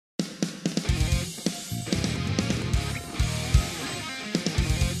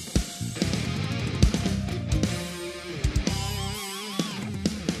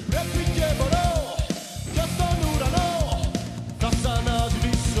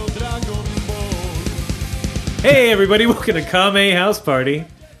Hey everybody, welcome to Kame House Party.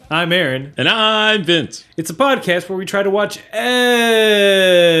 I'm Aaron. And I'm Vince. It's a podcast where we try to watch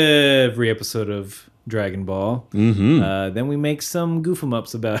every episode of Dragon Ball. Mm-hmm. Then we make some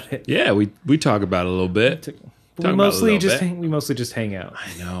goof-em-ups about it. Yeah, we talk about it a little bit. We mostly just hang out.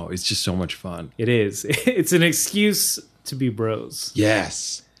 I know, it's just so much fun. It is. It's an excuse to be bros.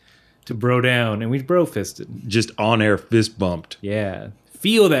 Yes. To bro down, and we bro-fisted. Just on-air fist bumped. Yeah.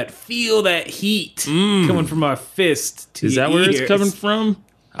 Feel that heat coming from our fist to Is your that where ears. it's coming from?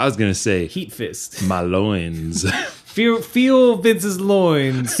 I was going to say Heat fist. my loins. Feel Vince's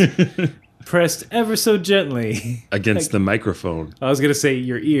loins pressed ever so gently Against the microphone. I was gonna say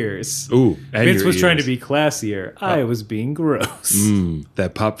your ears. Ooh, and Vince your was trying to ears. be classier. I was being gross.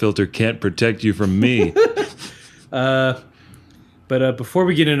 That pop filter can't protect you from me. But before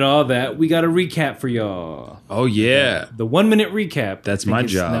we get into all that, we got a recap for y'all. Oh, yeah. The 1 minute recap. That's I think my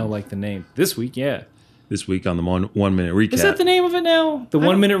it's job. Now like the name this week. Yeah, This week on the 1 minute recap. is that the name of it now? The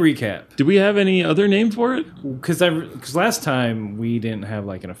 1 minute recap. Do we have any other name for it? Because last time we didn't have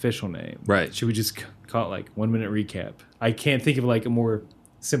like an official name. Right. Should we just call it like 1 minute recap? I can't think of like a more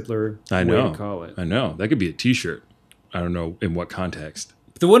simpler I way know. to call it. I know. That could be a t-shirt. I don't know in what context.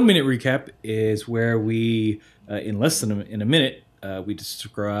 The 1 minute recap is where we, in less than in a minute, we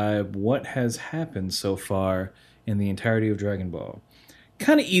describe what has happened so far in the entirety of Dragon Ball.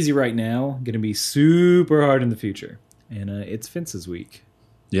 Kind of easy right now, going to be super hard in the future. And it's Vince's week.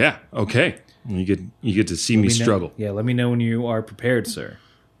 Yeah. Okay. You get to see me Let me know- struggle. Yeah, let me know when you are prepared, sir.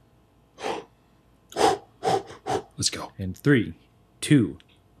 Let's go. In 3, 2,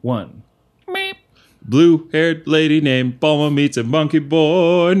 1. Blue-haired lady named Bulma meets a monkey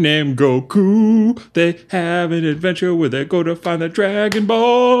boy named Goku. They have an adventure where they go to find the Dragon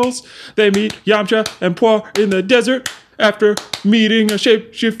Balls. They meet Yamcha and Puar in the desert after meeting a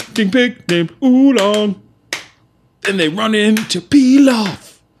shape-shifting pig named Oolong. Then they run into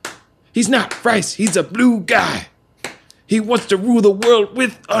Pilaf. He's not rice, he's a blue guy. He wants to rule the world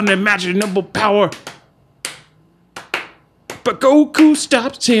with unimaginable power. But Goku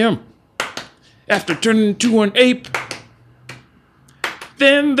stops him after turning into an ape.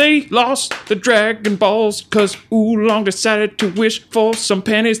 Then they lost the Dragon Balls cause Oolong decided to wish for some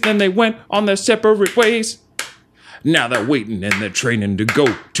panties. Then they went on their separate ways. Now they're waiting and they're training to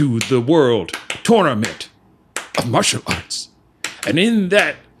go to the world tournament of martial arts. And in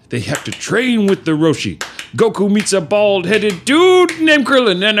that, they have to train with the Roshi. Goku meets a bald-headed dude named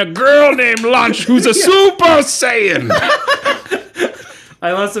Krillin and a girl named Launch who's a Super Saiyan.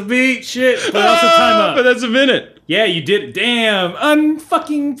 I lost a beat, shit, but also time up. But that's a minute. Yeah, you did it. Damn,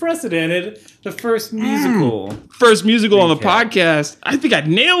 unfucking precedented. The first musical. First musical on the Recap. podcast. I think I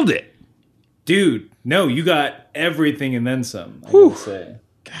nailed it. Dude, no, you got everything and then some, I gotta say.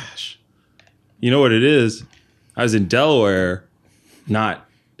 Gosh. You know what it is? I was in Delaware not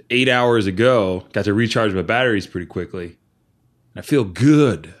 8 hours ago. Got to recharge my batteries pretty quickly. I feel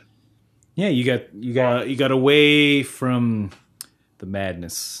good. Yeah, you got away from the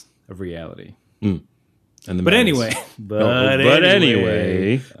madness of reality. And the But madness.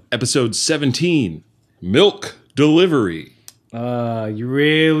 anyway. Episode 17. Milk Delivery. You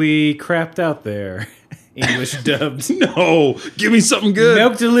really crapped out there. English dubbed. No, give me something good.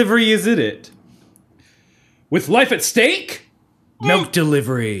 Milk delivery is it? With life at stake? Milk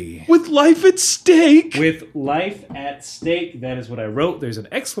delivery. With life at stake. With life at stake. That is what I wrote. There's an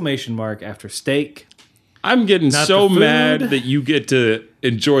exclamation mark after steak. I'm getting Not so the food. mad that you get to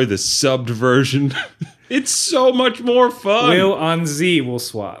enjoy the subbed version. It's so much more fun. Will on Z will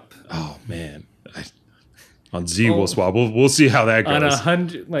swap. Oh man, on Z we'll swap. We'll see how that On goes.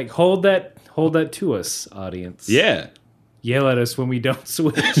 100, like hold that to us, audience. Yeah. Yell at us when we don't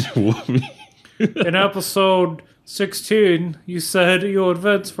switch. In episode 16, you said your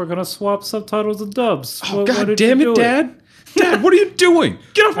events were gonna swap subtitles and dubs. Oh God damn it, Dad! Dad, what are you doing?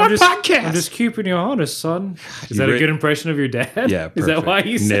 Get off my podcast! I'm just keeping you honest, son. Is that You a good impression of your dad? Yeah, perfect. Is that why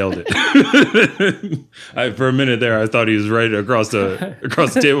you nailed it? For a minute there, I thought he was right across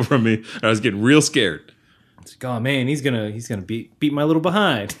the table from me, and I was getting real scared. It's like, oh man, he's gonna beat my little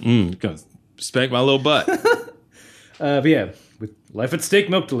behind. Gonna spank my little butt. But yeah, with life at stake,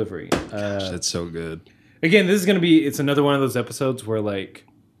 milk delivery. That's so good. Again, this is gonna be. It's another one of those episodes where like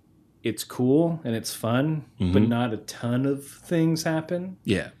it's cool and it's fun, but not a ton of things happen.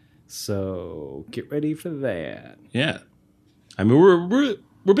 Yeah, So get ready for that. yeah. I mean,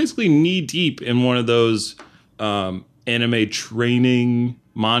 we're basically knee deep in one of those anime training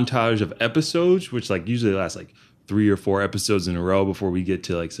montage of episodes, which like usually lasts like 3 or 4 episodes in a row before we get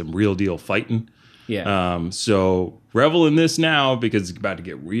to like some real deal fighting. Yeah. So revel in this now because it's about to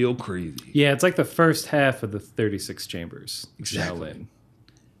get real crazy. Yeah, it's like the first half of the 36 Chambers. Exactly. Shaolin.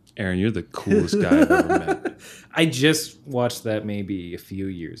 Aaron, you're the coolest guy I've ever met. I just watched that maybe a few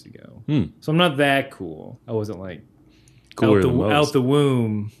years ago. So I'm not that cool. I wasn't like Cooler than most. out the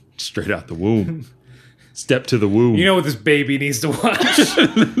womb. Straight out the womb. Step to the womb. You know what this baby needs to watch?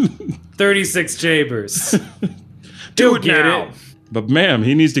 36 Chambers. Do it now. But ma'am,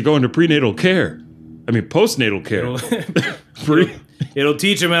 he needs to go into prenatal care. I mean, postnatal care. It'll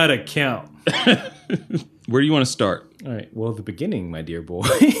teach him how to count. Where do you want to start? All right. Well, the beginning, my dear boy.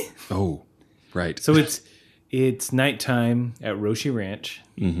 Oh, right. So it's nighttime at Roshi Ranch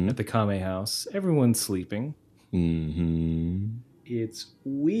at the Kame house. Everyone's sleeping. Mm-hmm. It's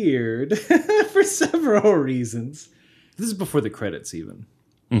weird for several reasons. This is before the credits, even.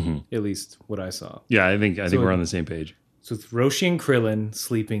 Mm-hmm. At least what I saw. Yeah, I think we're on the same page. So it's Roshi and Krillin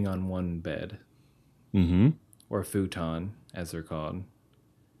sleeping on one bed. Mm-hmm. Or futon, as they're called.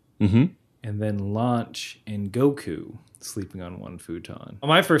 Mm-hmm. And then Launch and Goku sleeping on one futon.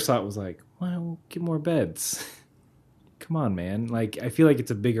 My first thought was like, well, get more beds. Come on, man. Like, I feel like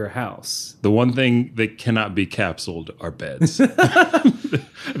it's a bigger house. The one thing that cannot be capsuled are beds. I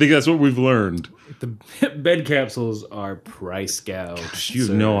think that's what we've learned. The bed capsules are price gouged. You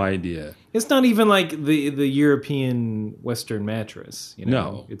have no idea. It's not even like the European Western mattress. You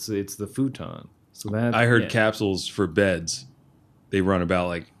know? No. It's the futon. So that I heard capsules for beds. They run about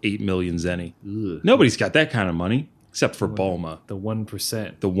like 8 million zenny. Ugh. Nobody's got that kind of money except for Bulma. The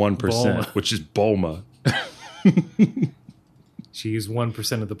 1%. The 1%, Bulma. which is Bulma. She is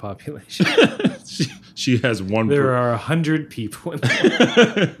 1% of the population. she has one. There are 100 people in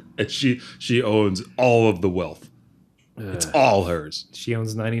there. And she owns all of the wealth. It's all hers. She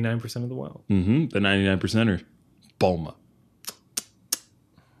owns 99% of the wealth. Mm-hmm. The 99%er, Bulma.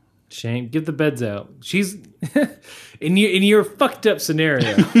 Shame. Give the beds out. She's in your fucked up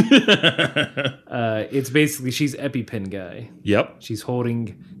scenario. It's basically she's EpiPen guy. Yep. She's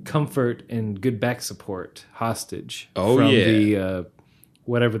holding comfort and good back support hostage. Oh, from yeah. the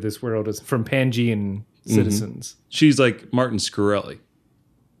whatever this world is, from Pangean citizens. She's like Martin Scarelli.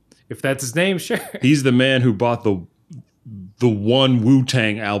 If that's his name, sure. He's the man who bought the one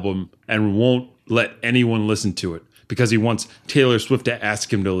Wu-Tang album and won't let anyone listen to it because he wants Taylor Swift to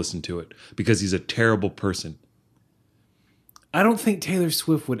ask him to listen to it because he's a terrible person. I don't think Taylor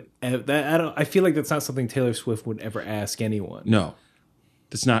Swift would. I feel like that's not something Taylor Swift would ever ask anyone. No,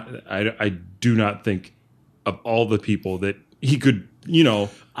 that's not. I do not think of all the people that he could. You know,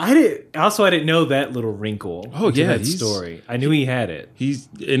 I didn't know that little wrinkle. To that story. I knew he had it. He's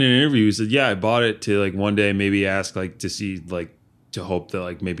in an interview. He said, "Yeah, I bought it to like one day maybe ask like to see like to hope that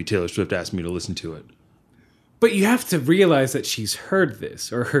like maybe Taylor Swift asked me to listen to it." But you have to realize that she's heard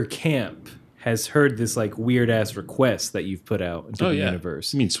this, or her camp has heard this like weird ass request that you've put out into the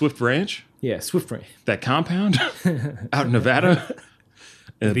universe. You mean Swift Ranch? Yeah, Swift Ranch. That compound out in Nevada,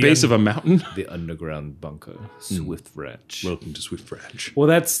 at the base of a mountain. The underground bunker, Swift Ranch. Welcome to Swift Ranch. Well,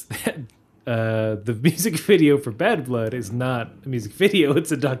 that's the music video for Bad Blood is not a music video;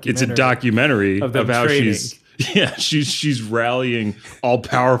 it's a documentary. It's a documentary of how training. she's rallying all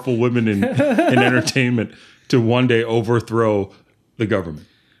powerful women in entertainment to one day overthrow the government.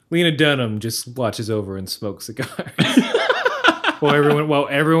 Lena Dunham just watches over and smokes cigars while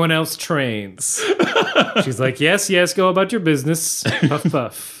everyone else trains. She's like, yes, go about your business. Puff,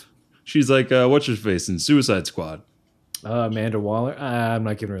 puff. She's like, what's her face in Suicide Squad? Amanda Waller. I'm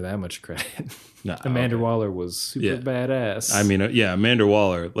not giving her that much credit. No, Amanda Waller was super badass. I mean, Amanda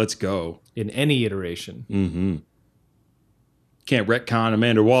Waller. Let's go. In any iteration. Mm-hmm. Can't retcon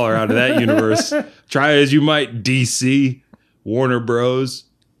Amanda Waller out of that universe. Try as you might, DC, Warner Bros.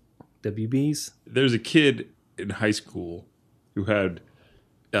 WBs. There's a kid in high school who had,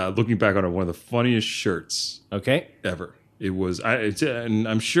 looking back on it, one of the funniest shirts ever. It was, and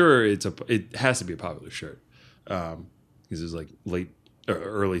I'm sure it has to be a popular shirt because it was like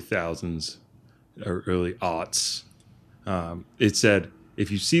early thousands or early aughts. It said, "If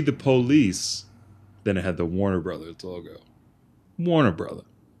you see the police," then it had the Warner Brothers logo. Warner Brother.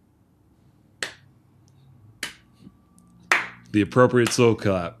 The appropriate slow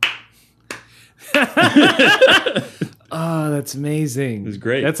clap. Oh, that's amazing. It was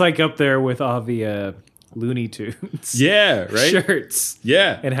great. That's like up there with all the Looney Tunes. Yeah, right? Shirts.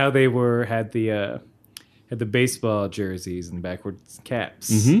 Yeah. And how they had the baseball jerseys and backward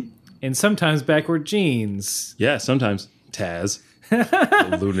caps. Mm-hmm. And sometimes backward jeans. Yeah, sometimes. Taz.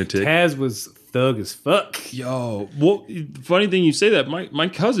 The lunatic. Taz was thug as fuck. Yo, well, funny thing you say that. My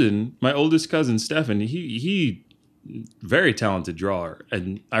cousin, my oldest cousin, Stefan, he very talented drawer.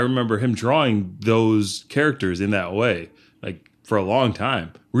 And I remember him drawing those characters in that way, like for a long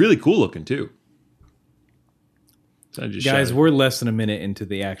time. Really cool looking too. So I just Guys, shouted. we're less than a minute into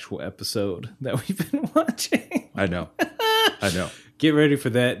the actual episode that we've been watching. I know. Get ready for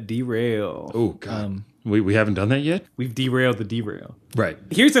that derail. Oh, God. We haven't done that yet? We've derailed the derail. Right.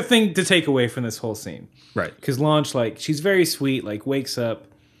 Here's the thing to take away from this whole scene. Right. Because Launch, like, she's very sweet, like, wakes up.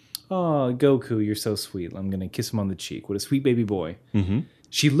 Oh, Goku, you're so sweet. I'm going to kiss him on the cheek. What a sweet baby boy. Mm-hmm.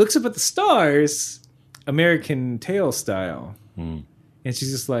 She looks up at the stars, American Tail style. And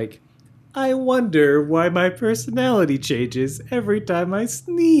she's just like, I wonder why my personality changes every time I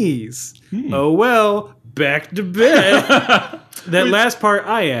sneeze. Oh, well, back to bed. That last part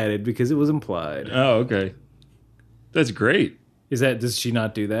I added because it was implied. Oh, okay. That's great. Does she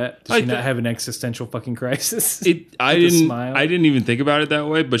not do that? Does she not have an existential fucking crisis? I With a smile? didn't even think about it that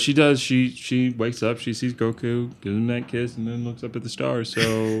way, but she does. She wakes up, she sees Goku, gives him that kiss, and then looks up at the stars.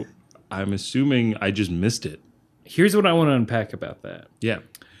 So I'm assuming I just missed it. Here's what I want to unpack about that. Yeah.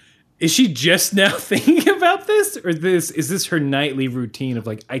 Is she just now thinking about this? Or is this her nightly routine of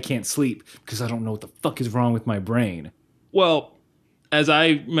like, I can't sleep because I don't know what the fuck is wrong with my brain? Well, as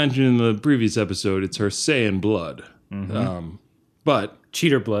I mentioned in the previous episode, it's her Saiyan blood. But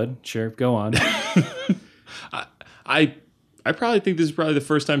Cheater blood. Sure, go on. I probably think this is probably the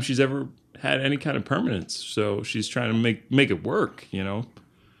first time she's ever had any kind of permanence. So she's trying to make it work, you know.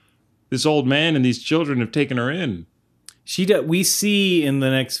 This old man and these children have taken her in. We see in the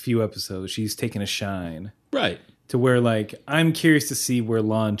next few episodes, she's taken a shine. Right. To where, like, I'm curious to see where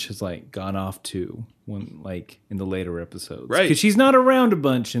Launch has, like, gone off to when, like, in the later episodes. Right. Because she's not around a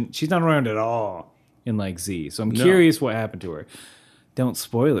bunch, and she's not around at all in, like, Z. So I'm curious what happened to her. Don't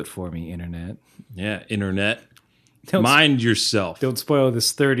spoil it for me, Internet. Yeah, Internet. Don't Mind yourself. Don't spoil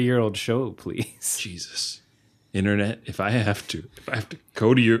this 30-year-old show, please. Jesus. Internet, if I have to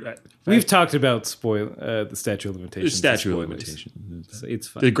go to your... We've talked about the statute of limitations. The statute of spoilers. limitations. So it's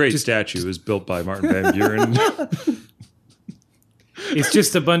fine. The great statue is built by Martin Van Buren. It's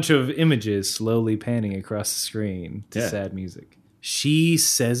just a bunch of images slowly panning across the screen to sad music. She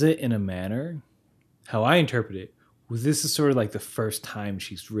says it in a manner, how I interpret it, this is sort of like the first time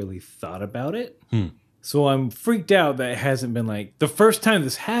she's really thought about it. So I'm freaked out that it hasn't been like, the first time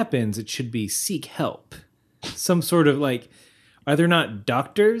this happens, it should be seek help. Some sort of like, are there not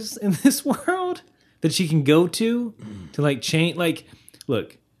doctors in this world that she can go to like change? Like,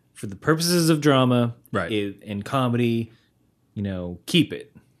 look, for the purposes of drama and comedy, you know, keep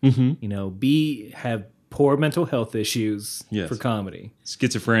it. You know, have poor mental health issues for comedy.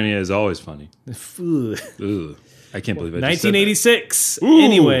 Schizophrenia is always funny. Ugh. Ugh. I can't believe I just 1986. Ooh.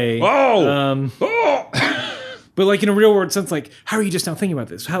 Anyway. Oh. But like in a real world sense, like, how are you just now thinking about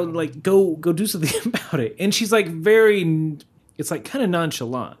this? How, like, go do something about it. And she's like it's like kind of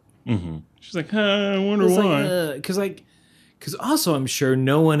nonchalant. She's like, I wonder why. Because also I'm sure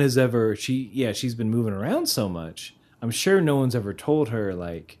no one has ever, she's been moving around so much. I'm sure no one's ever told her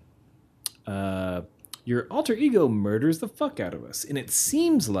like, your alter ego murders the fuck out of us. And it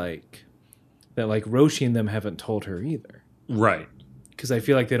seems like that like Roshi and them haven't told her either. Right. Because I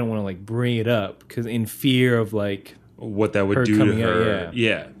feel like they don't want to like bring it up because in fear of like what that would her do to coming her. out,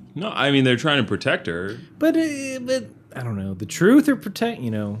 Yeah. No, I mean they're trying to protect her. But I don't know, the truth or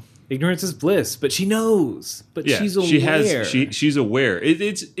ignorance is bliss. But she knows. But she's aware. She's aware.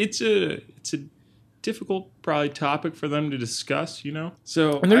 It's a difficult probably topic for them to discuss. You know.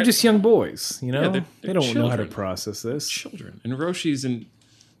 So and they're just young boys. You know, they're they don't know how to children. process this. Children and Roshi's in.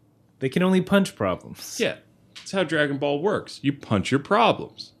 They can only punch problems. Yeah. That's how Dragon Ball works. You punch your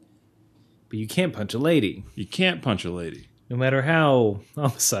problems. But you can't punch a lady. You can't punch a lady. No matter how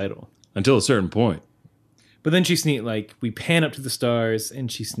homicidal. Until a certain point. But then we pan up to the stars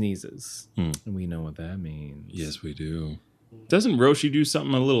and she sneezes. And we know what that means. Yes, we do. Doesn't Roshi do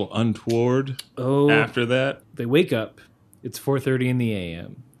something a little untoward after that? They wake up. It's 4:30 in the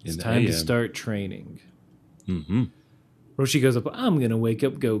a.m. It's time to AM. start training. Roshi goes up, I'm going to wake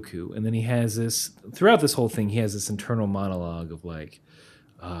up Goku. And then he has throughout this whole thing, he has this internal monologue of like,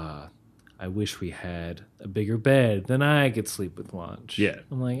 I wish we had a bigger bed, then I could sleep with Launch. Yeah.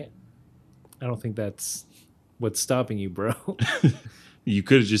 I'm like, I don't think that's what's stopping you, bro. You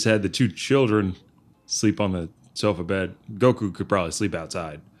could have just had the two children sleep on the sofa bed. Goku could probably sleep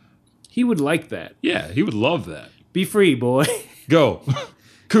outside. He would like that. Yeah, he would love that. Be free, boy. Go.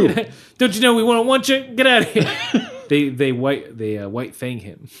 Cool. Don't you know we want you? Get out of here. They white fang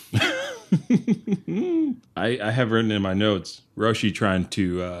him. I have written in my notes Roshi trying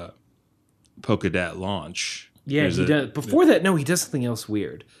to poke at that Launch. Yeah, he does. Before that, no, he does something else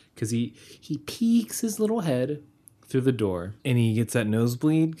weird because he peeks his little head through the door, and he gets that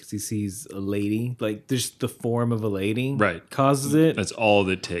nosebleed because he sees a lady, like there's the form of a lady, Right. Causes it. That's all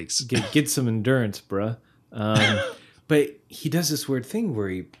that takes. Get some endurance, bruh. But he does this weird thing where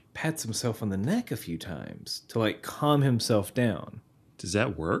he pats himself on the neck a few times to like calm himself down. Does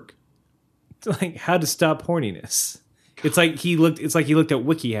that work? It's like how to stop horniness. It's like he looked at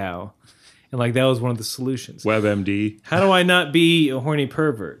WikiHow, and like that was one of the solutions. WebMD. How do I not be a horny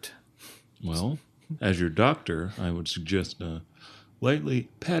pervert? Well, as your doctor, I would suggest lightly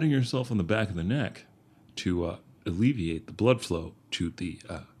patting yourself on the back of the neck to alleviate the blood flow to the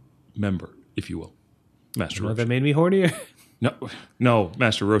member, if you will. Master Well, Roshi. that made me hornier. No,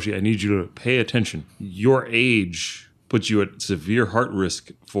 Master Roshi, I need you to pay attention. Your age puts you at severe heart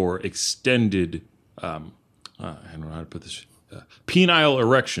risk for extended, I don't know how to put this, penile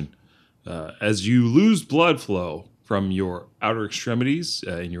erection. As you lose blood flow from your outer extremities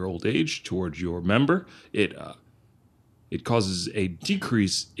in your old age towards your member, it causes a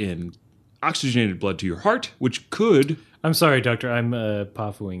decrease in oxygenated blood to your heart, which could... I'm sorry, doctor. I'm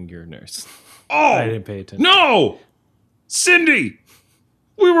pafuing your nurse. Oh! I didn't pay attention. No! Cindy!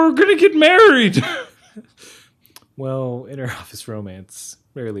 We were going to get married! Well, inter-office romance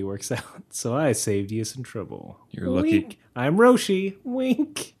rarely works out, so I saved you some trouble. You're lucky. Wink. I'm Roshi.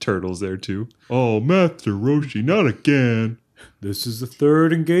 Wink. Turtle's there too. Oh, Master Roshi, not again. This is the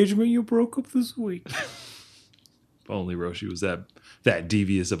third engagement you broke up this week. If only Roshi was that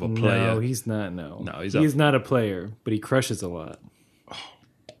devious of a player. No, he's not. No, he's not a player, but he crushes a lot.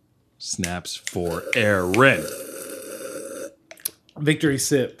 Snaps for Aaron. Victory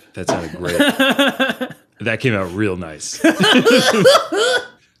sip. That sounded great. That came out real nice.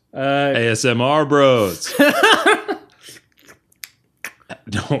 ASMR bros.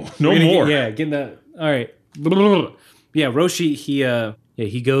 No more. Getting that. All right. Yeah, Roshi.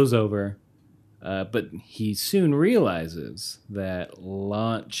 He goes over, but he soon realizes that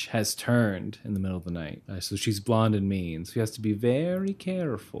Launch has turned in the middle of the night. So she's blonde and mean, so he has to be very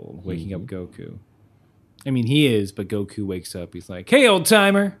careful waking up Goku. I mean, he is, but Goku wakes up. He's like, "Hey, old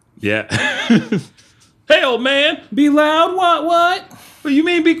timer." Yeah. Hey, old man. Be loud. What? What you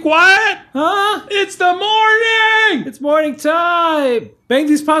mean be quiet? Huh? It's the morning. It's morning time. Bang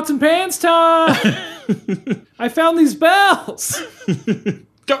these pots and pans time. I found these bells.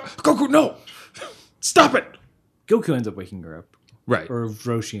 Goku, no. Stop it. Goku ends up waking her up. Right. Or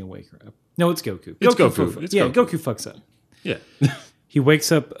Roshi and wake her up. No, it's Goku. It's Goku. It's Goku. Goku fucks up. Yeah. He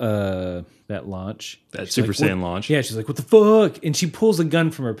wakes up that Launch. That She's Super like, Saiyan Launch. Yeah, she's like, "What the fuck?" And she pulls a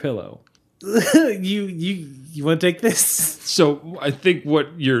gun from her pillow. You want to take this? So I think what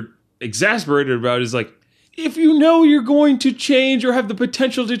you're exasperated about is like, if you know you're going to change or have the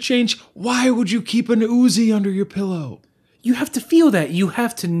potential to change, why would you keep an Uzi under your pillow? You have to feel that. You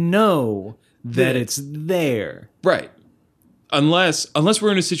have to know that it's there. Right. Unless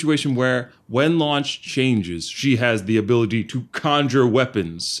we're in a situation where when Launch changes, she has the ability to conjure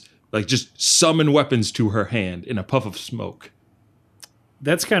weapons, like just summon weapons to her hand in a puff of smoke.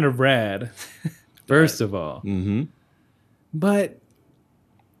 That's kind of rad, first of all. Mm-hmm. But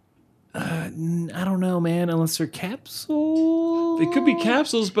I don't know, man. Unless they're capsules. They could be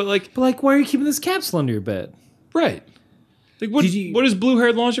capsules, but like, why are you keeping this capsule under your bed? right. Like, what is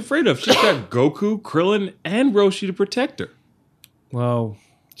blue-haired Launch afraid of? She's got Goku, Krillin, and Roshi to protect her. Well,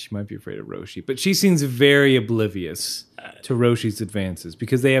 she might be afraid of Roshi, but she seems very oblivious to Roshi's advances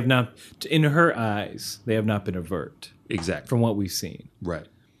because they have not, in her eyes, they have not been overt. Exactly. From what we've seen. Right.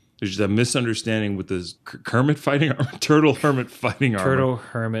 There's just a misunderstanding with this Kermit fighting armor, Turtle Hermit fighting armor. Turtle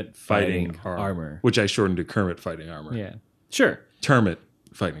Hermit fighting armor. Which I shortened to Kermit fighting armor. Yeah. Sure. Termit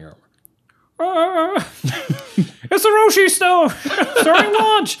fighting armor. It's a Roshi Stone! Starring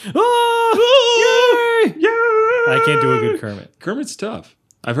Launch! Yay! Yay! I can't do a good Kermit. Kermit's tough.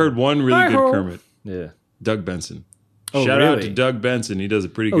 I've heard one really good Hi-ho. Kermit. Yeah. Doug Benson. Oh, Shout out really? to Doug Benson. He does a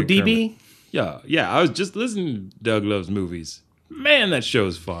pretty good DB? Kermit. Yeah. I was just listening to Doug Loves Movies. Man, that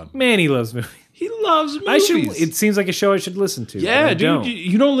show's fun. Man, he loves movies. He loves movies. It seems like a show I should listen to. Yeah, I dude. don't.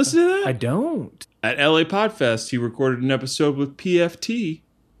 You don't listen to that? I don't. At LA Podfest, he recorded an episode with PFT,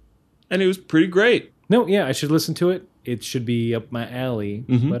 and it was pretty great. No, yeah, I should listen to it. It should be up my alley,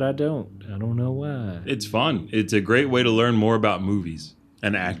 but I don't. I don't know why. It's fun. It's a great way to learn more about movies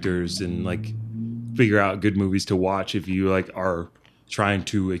and actors and like figure out good movies to watch if you like are trying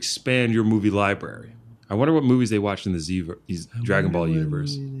to expand your movie library. I wonder what movies they watched in the Dragon Ball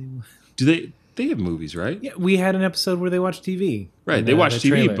universe. Do they have movies, right? Yeah, we had an episode where they watched TV. Right, they watch the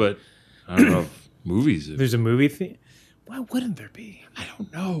TV, trailer. but I don't know if movies. There's a movie thing. Why wouldn't there be? I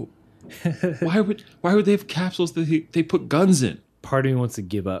don't know. Why would they have capsules that they put guns in? Part of me wants to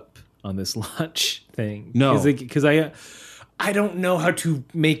give up on this launch thing. No. Because I don't know how to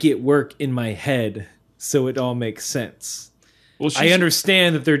make it work in my head so it all makes sense. Well, I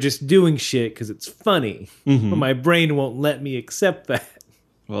understand that they're just doing shit because it's funny, but my brain won't let me accept that.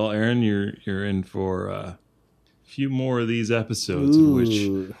 Well, Aaron, you're in for a few more of these episodes in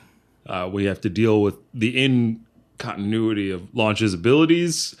which we have to deal with the incontinuity of Launch's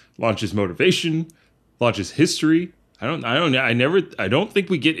abilities, Launch's motivation, Launch's history. I don't think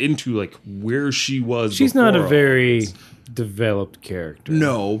we get into like where she was. She's not a before all very this. developed character.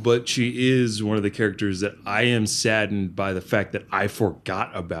 No, but she is one of the characters that I am saddened by the fact that I forgot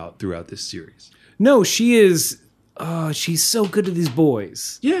about throughout this series. No, she is. She's so good to these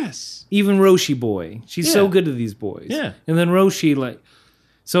boys. Yes. Even Roshi boy. She's so Yeah. good to these boys. Yeah. And then Roshi, like.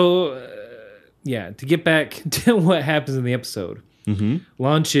 So, to get back to what happens in the episode.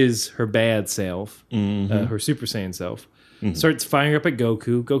 Launches her bad self, her Super Saiyan self, starts firing up at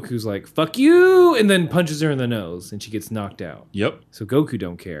Goku. Goku's like, fuck you! And then punches her in the nose, and she gets knocked out. Yep. So Goku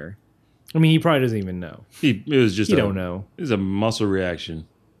don't care. I mean, he probably doesn't even know. It was just You don't know. It was a muscle reaction.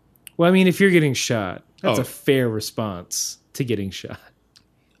 Well, I mean, if you're getting shot, that's Oh. a fair response to getting shot.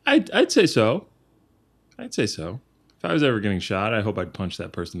 I'd say so. I'd say so. If I was ever getting shot, I hope I'd punch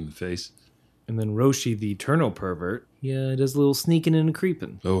that person in the face. And then Roshi, the eternal pervert, does a little sneaking and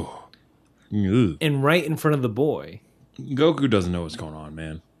creeping. Oh. Ugh. And right in front of the boy. Goku doesn't know what's going on,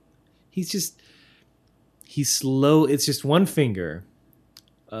 man. He's slow. It's just one finger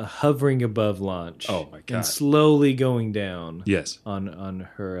hovering above Launch. Oh, my God. And slowly going down Yes. on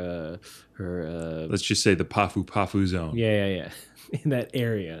her Let's just say the Pafu zone. yeah. In that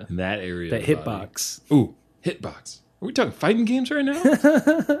area. In that area. That of the body. hitbox. Ooh, hitbox. Are we talking fighting games right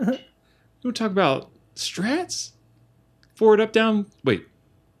now? We talk about strats? Forward, up, down. Wait.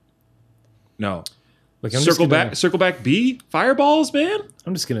 No. Like Circle back B? Fireballs, man?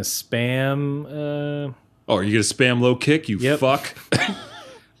 I'm just gonna spam Oh, are you going to spam low kick, you Yep. fuck?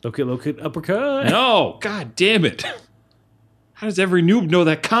 low kick, uppercut. No. God damn it. How does every noob know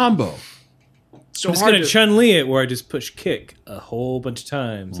that combo? So I'm just hard gonna to... Chun-Li it where I just push kick a whole bunch of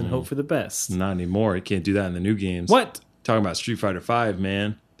times and hope for the best. Not anymore. You can't do that in the new games. What? Talking about Street Fighter V,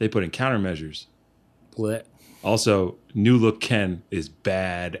 man. They put in countermeasures. What? Also, new look Ken is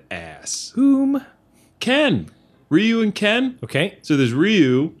badass. Whom? Ken! Ryu and Ken? Okay. So there's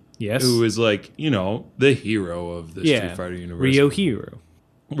Ryu, Yes. who is like, the hero of the Street Fighter universe.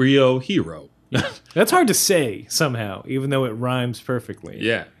 Rio hero. That's hard to say somehow, even though it rhymes perfectly.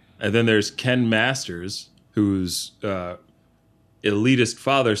 Yeah. And then there's Ken Masters, whose elitist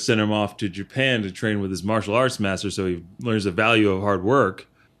father sent him off to Japan to train with his martial arts master so he learns the value of hard work.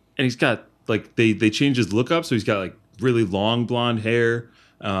 And he's got, like, they changed his look up, so he's got, like, really long blonde hair,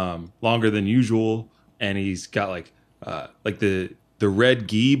 longer than usual. And he's got, like the red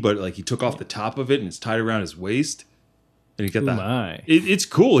gi, but, like, he took off the top of it and it's tied around his waist. And he got that. My. It's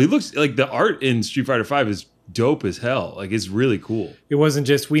cool. He looks, like, the art in Street Fighter V is dope as hell. Like, it's really cool. It wasn't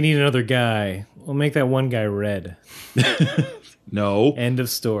just, we need another guy. We'll make that one guy red. No. End of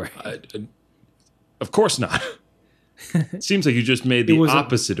story. Of course not. It seems like you just made the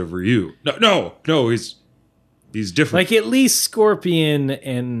opposite of Ryu. No, he's different. Like, at least Scorpion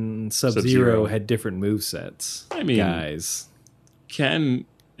and Sub-Zero. Sub-Zero had different movesets. I mean, guys. Ken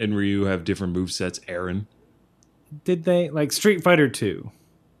and Ryu have different movesets. Aaron. Did they? Like, Street Fighter 2.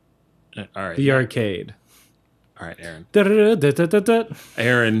 All right. The arcade. All right, Aaron. Da-da-da-da-da-da-da.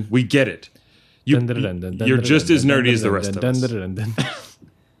 Aaron, we get it. You're just as nerdy as the rest of us.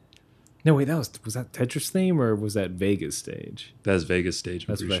 No, wait, was that Tetris theme or was that Vegas stage? That's Vegas stage, I'm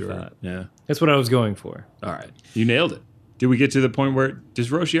That's pretty what I sure. thought. Yeah. That's what I was going for. All right. You nailed it. Did we get to the point where,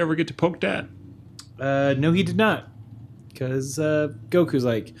 does Roshi ever get to poke Dad? No, he did not. Because Goku's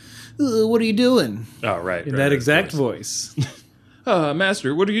like, what are you doing? Oh, right. In that exact voice.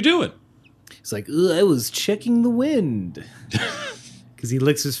 Master, what are you doing? He's like, I was checking the wind. Because he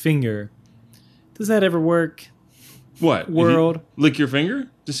licks his finger. Does that ever work? What? World? Lick your finger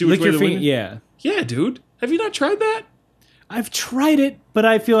to see which Lick way your the finger? wind? Yeah. Yeah, dude. Have you not tried that? I've tried it, but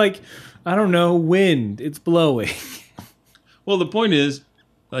I feel like, I don't know, wind. It's blowing. Well, the point is,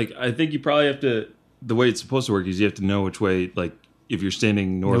 like, I think you probably have to, the way it's supposed to work is you have to know which way, like, if you're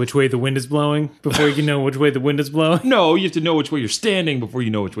standing north. Know which way the wind is blowing before you can know which way the wind is blowing? No, you have to know which way you're standing before you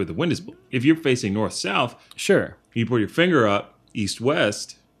know which way the wind is blowing. If you're facing north-south, Sure. you put your finger up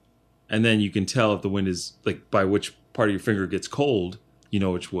east-west, and then you can tell if the wind is, like, by which part of your finger gets cold, you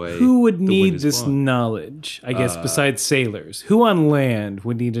know which way. Who would the wind need is this blowing. knowledge, I guess, besides sailors? Who on land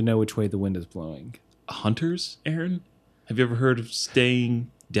would need to know which way the wind is blowing? Hunters, Aaron? Have you ever heard of staying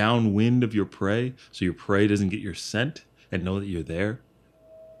downwind of your prey so your prey doesn't get your scent and know that you're there?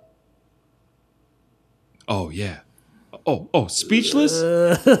 Oh yeah. Oh, speechless.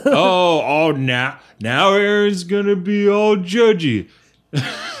 Now Aaron's gonna be all judgy.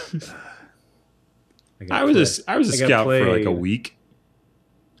 I was a scout for like a week.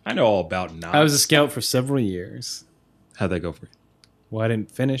 I know all about knots. I was a scout for several years. How'd that go for you? Well, I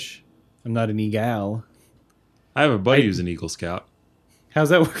didn't finish. I'm not an eagle. I have a buddy who's an Eagle Scout. How's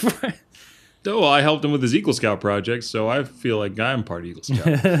that work for you? Oh, I helped him with his Eagle Scout project, so I feel like I'm part Eagle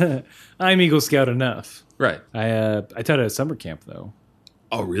Scout. I'm Eagle Scout enough. Right. I taught at a summer camp though.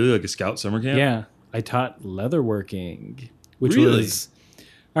 Oh, really? Like a scout summer camp? Yeah, I taught leatherworking, which Really? was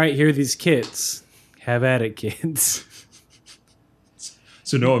all right. Here are these kits. Have at it, kids.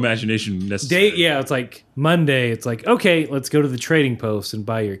 So no imagination necessary. It's like Monday. It's like, okay, let's go to the trading post and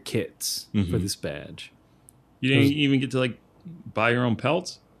buy your kits for this badge. You didn't even get to like buy your own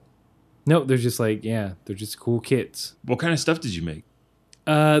pelts? No, they're just like, they're just cool kits. What kind of stuff did you make?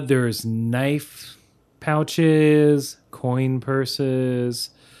 There's knife pouches, coin purses,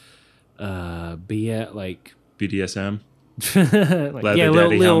 like BDSM? like, Leather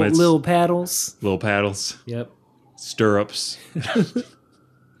daddy helmets. little paddles. Little paddles? Yep. Stirrups?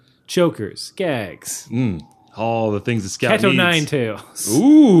 Chokers, gags. All the things the scout Kato needs. Nine Tails.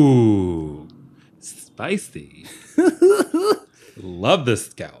 Ooh. Spicy. Love the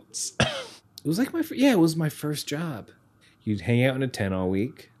scouts. It was like it was my first job. You'd hang out in a tent all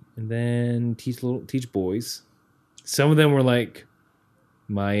week and then teach boys. Some of them were like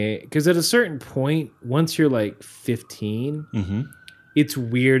because at a certain point, once you're like 15, it's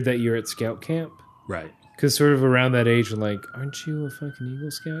weird that you're at scout camp. Right. Because sort of around that age, you're like, aren't you a fucking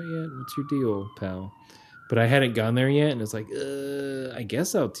Eagle Scout yet? What's your deal, pal? But I hadn't gone there yet, and it's like, I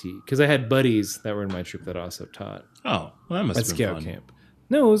guess I'll teach. Because I had buddies that were in my troop that also taught Oh, well, that must at have been scout fun. camp.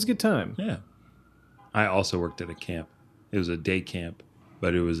 No, it was a good time. Yeah. I also worked at a camp. It was a day camp,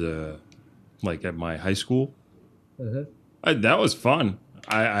 but it was like at my high school. That was fun.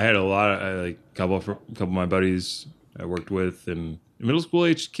 I had a couple of my buddies I worked with, and middle school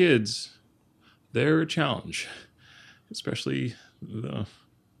aged kids, they're a challenge, especially the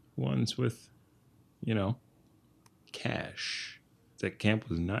ones with, cash. That camp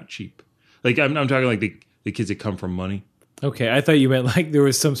was not cheap. Like I'm talking like the kids that come from money. Okay, I thought you meant like there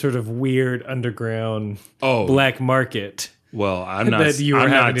was some sort of weird underground black market. Well, I'm not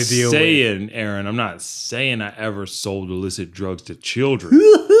saying, Aaron, I'm not saying I ever sold illicit drugs to children.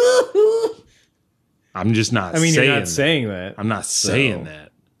 I'm just not saying you're not saying that. I'm not saying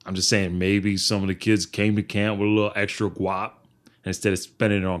that. I'm just saying maybe some of the kids came to camp with a little extra guap, and instead of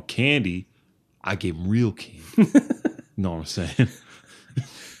spending it on candy, I gave them real candy. Know what I'm saying?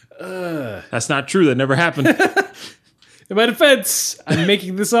 That's not true. That never happened. In my defense, I'm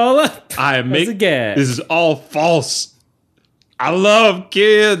making this all up. As a gag. This is all false. I love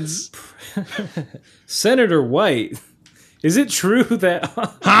kids. Senator White, is it true that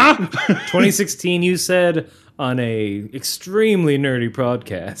 2016 you said on a extremely nerdy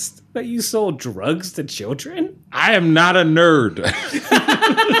podcast that you sold drugs to children? I am not a nerd.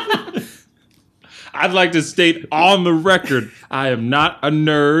 I'd like to state on the record, I am not a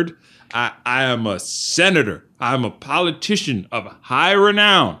nerd. I am a senator. I'm a politician of high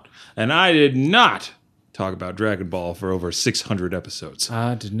renown. And I did not talk about Dragon Ball for over 600 episodes.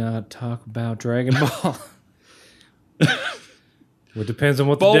 I did not talk about Dragon Ball. Well, it depends on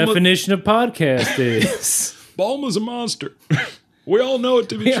what the definition of podcast is. Bulma's a monster. We all know it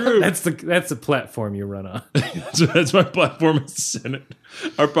to be true. That's the platform you run on. That's my platform as Senate.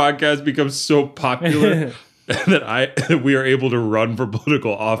 Our podcast becomes so popular that we are able to run for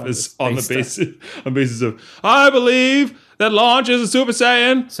political office on the basis of I believe that Launch is a Super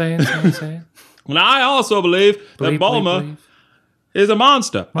Saiyan. Saying. And I also believe that Bulma is a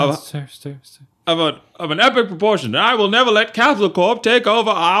monster of an epic proportion. And I will never let Capital Corp take over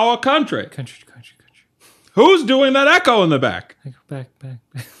our country. Country. Who's doing that echo in the back? Back.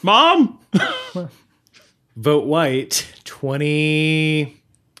 Mom? Vote White 20.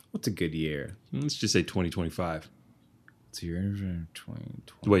 What's a good year? Let's just say 2025. So you're in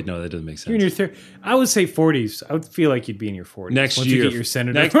 2020. Wait, no, that doesn't make sense. You're in your third. I would say 40s. I would feel like you'd be in your 40s. Next once year. You get your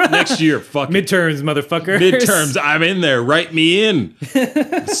senator. Next year. Fuck it. Midterms, motherfucker. Midterms. I'm in there. Write me in.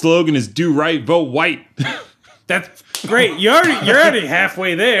 The slogan is do right, vote white. That's great. You're already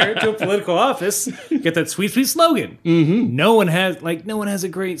halfway there to a political office. Get that sweet slogan. Mm-hmm. No one has a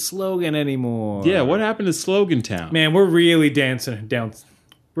great slogan anymore. Yeah, what happened to Slogan Town? Man, we're really dancing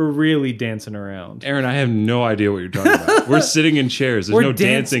around. Aaron, I have no idea what you're talking about. We're sitting in chairs. There's no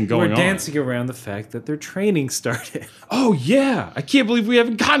dancing going on. We're dancing around the fact that their training started. Oh, yeah. I can't believe we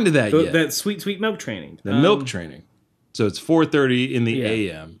haven't gotten to that yet. That sweet milk training. The milk training. So it's 4:30 in the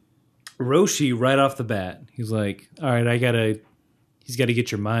a.m. Roshi, right off the bat, he's like, all right, he's got to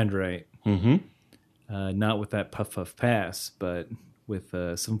get your mind right. Mm-hmm. Not with that puff puff pass, but with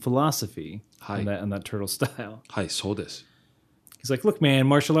some philosophy on that turtle style. Hi, so this. He's like, look, man,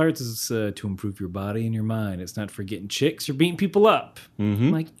 martial arts is to improve your body and your mind. It's not for getting chicks or beating people up. Mm-hmm.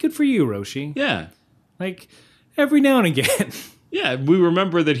 I'm like, good for you, Roshi. Yeah. Like, every now and again. Yeah, we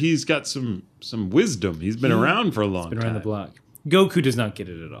remember that he's got some wisdom. He's been around for a long time. Been around the block. Goku does not get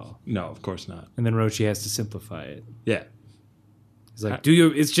it at all. No, of course not. And then Roshi has to simplify it. Yeah. He's like,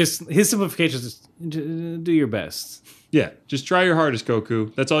 it's just, his simplification is just, do your best. Yeah, just try your hardest,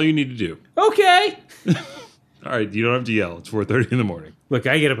 Goku. That's all you need to do. Okay. All right, you don't have to yell. It's 4:30 in the morning. Look,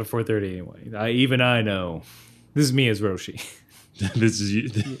 I get up at 4:30 anyway. Even I know. This is me as Roshi. This is you.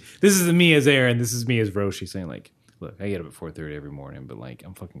 This is me as Aaron. This is me as Roshi saying like, look, I get up at 4:30 every morning, but like,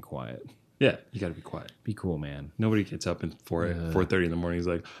 I'm fucking quiet. Yeah, you got to be quiet. Be cool, man. Nobody gets up at 4:30 in the morning. He's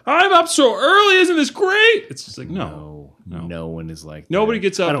like, I'm up so early. Isn't this great? It's just like, no. No one is like that. Nobody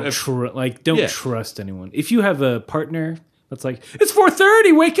gets up. I don't trust anyone. If you have a partner that's like, it's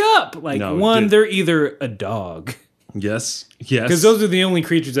 4:30, wake up. Like, they're either a dog. Yes. Because those are the only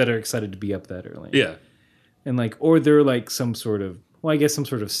creatures that are excited to be up that early. Yeah. And like, or they're like some sort of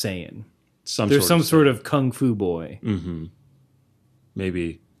Saiyan. There's some sort of kung fu boy. Mm-hmm.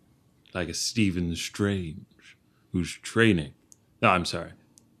 Maybe like a Stephen Strange who's training. No, I'm sorry.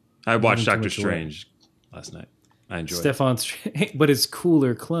 I watched Doctor Strange last night. I enjoyed it. Stefan Strange, but his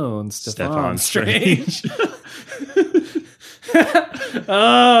cooler clone, Stefan Strange.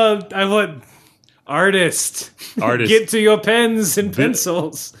 I want artist. Get to your pens and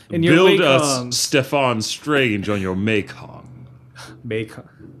pencils and your build Wacom. us Stefan Strange on your Wacom. Wacom.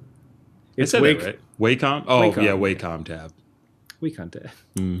 It's that right? Wacom? Oh, Wacom. Yeah, Wacom tab. Wacom dab.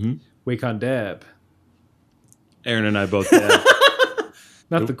 Mm-hmm. Wacom dab. Aaron and I both dab.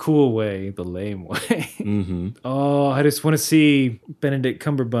 Not the cool way, the lame way. Mm-hmm. Oh, I just want to see Benedict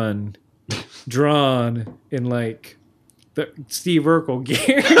Cumberbatch drawn in like the Steve Urkel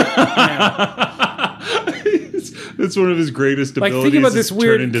gear. It's one of his greatest abilities. Like, think about this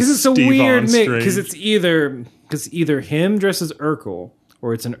weird, because it's a weird mix. Because Strange. it's either him dressed as Urkel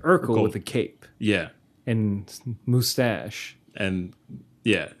or it's an Urkel with a cape. Yeah, and mustache. And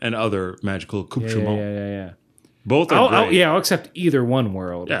other magical accoutrements. Yeah. Both are great. I'll accept either one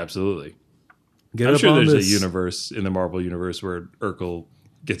world. Yeah, absolutely. Get I'm up sure on there's this. a universe in the Marvel universe where Urkel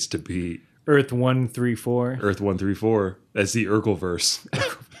gets to be Earth 134. Earth 134. That's the Urkelverse.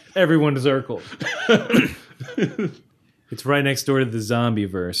 Everyone is Urkel. It's right next door to the zombie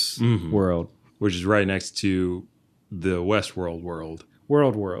verse world. Which is right next to the Westworld world.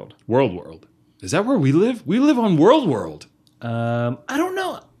 World. Is that where we live? We live on World. I don't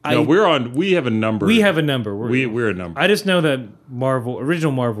know. No, we have a number. We have a number. We're a number. I just know that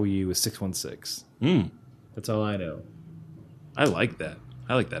original Marvel U is 616. That's all I know. I like that.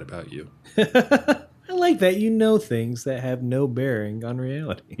 I like that about you. I like that you know things that have no bearing on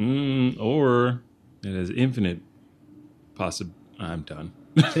reality. Or it has infinite I'm done.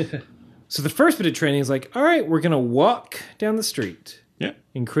 So the first bit of training is like, all right, we're going to walk down the street. Yeah.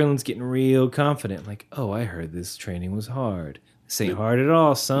 And Krillin's getting real confident. Like, oh, I heard this training was hard. This ain't hard at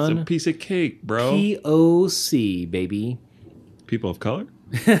all, son. It's a piece of cake, bro. POC, baby. People of color?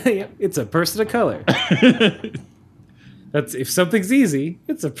 Yeah, it's a person of color. If something's easy,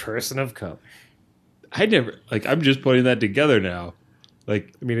 it's a person of color. I'm just putting that together now.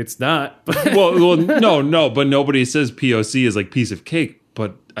 Like, I mean, it's not. But well, no, but nobody says POC is like piece of cake,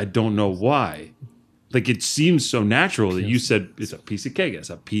 but I don't know why. Like, it seems so natural that you said it's a piece of cake. It's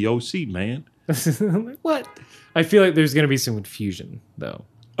a POC, man. I'm like, what? I feel like there's going to be some confusion, though.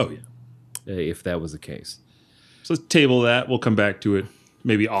 Oh, yeah. If that was the case. So let's table that. We'll come back to it,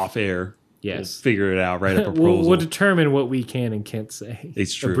 maybe off air. Yes. We'll figure it out, write a proposal. We'll determine what we can and can't say.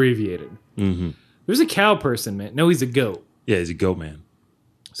 It's true. Abbreviated. Mm-hmm. There's a cow person, man. No, he's a goat. Yeah, he's a goat man.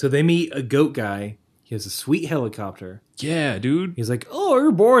 So they meet a goat guy. He has a sweet helicopter. Yeah, dude. He's like, oh,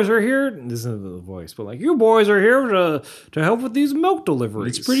 your boys are here. This isn't the voice, but like, your boys are here to help with these milk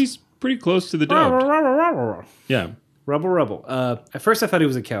deliveries. It's pretty close to the dub. Yeah. Rubble. At first I thought he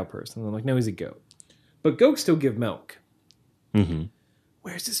was a cow person. I'm like, no, he's a goat. But goats still give milk. Mm-hmm.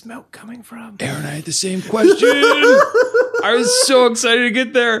 Where's this milk coming from? Aaron, I had the same question. I was so excited to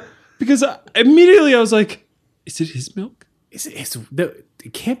get there because immediately I was like, is it his milk?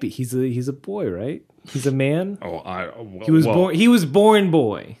 It can't be. He's a boy, right? He's a man. He was born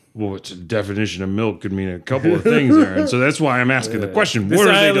boy. Well, it's a definition of milk could mean a couple of things, Aaron. So that's why I'm asking the question: what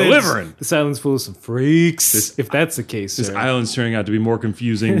are they delivering? This island's full of some freaks. If that's the case, this island's turning out to be more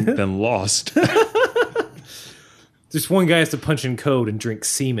confusing than Lost. Just one guy has to punch in code and drink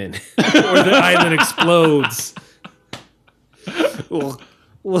semen, or the island explodes.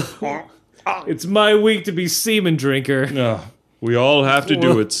 It's my week to be semen drinker. No, we all have to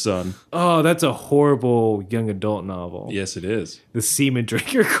do it, son. Oh, that's a horrible young adult novel. Yes, it is. The Semen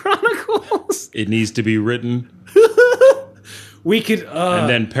Drinker Chronicles. It needs to be written, We could, and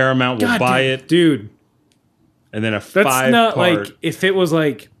then Paramount will buy it, dude. and then a That's not 5-part. like if it was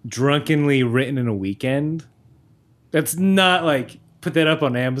like drunkenly written in a weekend. That's not like put that up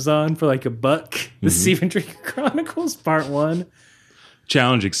on Amazon for like $1. The Semen Drinker Chronicles Part 1.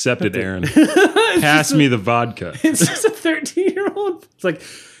 Challenge accepted, Aaron. Pass me the vodka. It's just a 13-year-old. It's like,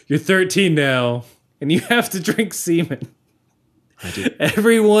 you're 13 now, and you have to drink semen.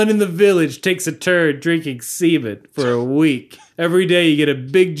 Everyone in the village takes a turn drinking semen for a week. Every day you get a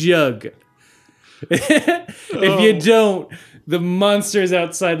big jug. If you don't, the monsters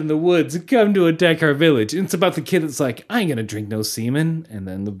outside in the woods come to attack our village. And it's about the kid that's like, I ain't gonna drink no semen. And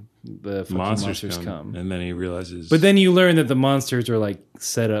then the fucking monsters come. and then he realizes. But then you learn that the monsters are like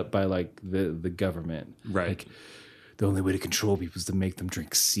set up by like the government. right, Like, the only way to control people is to make them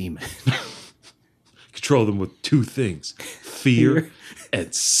drink semen. control them with two things: fear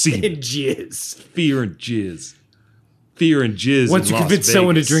and semen. And jizz. Fear and jizz. Fear and jizz. Once in you Las convince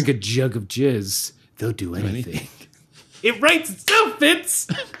someone to Vegas. drink a jug of jizz, they'll do anything. It writes itself, Vince.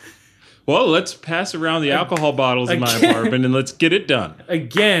 Well, let's pass around the alcohol bottles in my Again. apartment and let's get it done.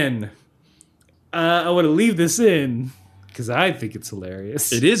 Again, I want to leave this in because I think it's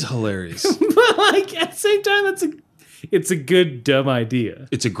hilarious. It is hilarious. But like at the same time, it's a good dumb idea.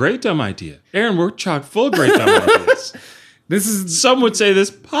 It's a great dumb idea. Aaron, we're chock full of great dumb ideas. This is Some would say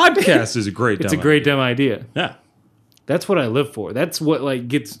this podcast is a great it's dumb a great dumb idea. idea. Yeah. That's what I live for. That's what like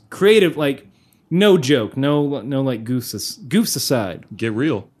gets creative. Like no joke, no like goofs aside. Get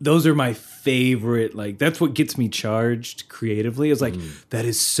real. Those are my favorite. Like that's what gets me charged creatively. It's like that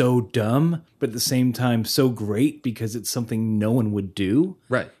is so dumb, but at the same time so great because it's something no one would do.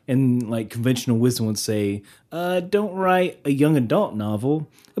 Right. And like conventional wisdom would say, don't write a young adult novel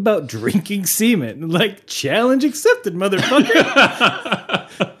about drinking semen. Like challenge accepted, motherfucker.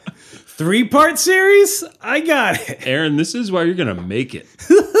 3-part series? I got it. Aaron, this is why you're going to make it.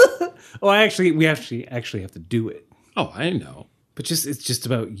 Oh, we actually have to do it. Oh, I know. But it's just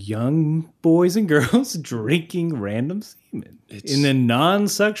about young boys and girls drinking random semen in a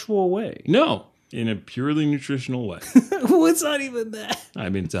non-sexual way. No, in a purely nutritional way. Well, it's not even that. I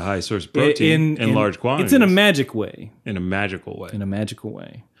mean, it's a high source of protein in large quantities. It's in a magic way. In a magical way. In a magical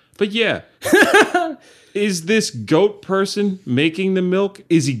way. But yeah. Is this goat person making the milk?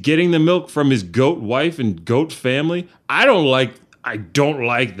 Is he getting the milk from his goat wife and goat family? I don't like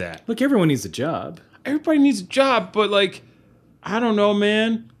that. Look, everyone needs a job. Everybody needs a job, but like, I don't know,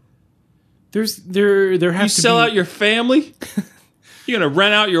 man. There You has to sell be out your family? You're gonna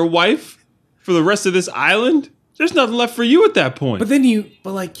rent out your wife for the rest of this island? There's nothing left for you at that point. But then you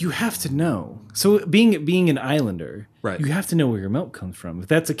have to know. So being an islander, Right. you have to know where your milk comes from. If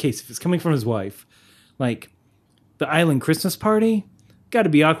that's the case, if it's coming from his wife, like the island Christmas party, got to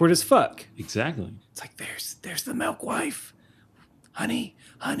be awkward as fuck. Exactly. It's like there's the milk wife, honey,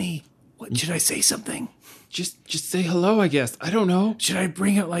 what should I say something? Just say hello, I guess. I don't know. Should I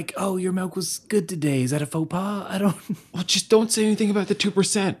bring up like, oh, your milk was good today? Is that a faux pas? I don't. Well, just don't say anything about the 2%. Look,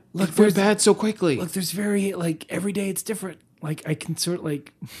 It went there's- bad so quickly. Look, there's very like every day it's different. Like I can sort of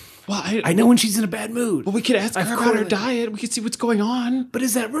like Well, I know when she's in a bad mood. Well, we could ask her about her correlate- diet. We could see what's going on. But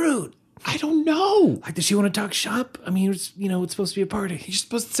is that rude? I don't know. Like, does she want to talk shop? I mean, it's supposed to be a party. You're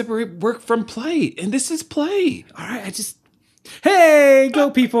supposed to separate work from play, and this is play. All right, hey,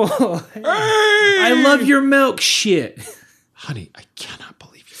 go people! Hey! I love your milk, shit. Honey, I cannot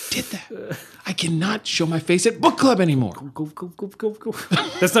believe you did that. I cannot show my face at book club anymore. Go.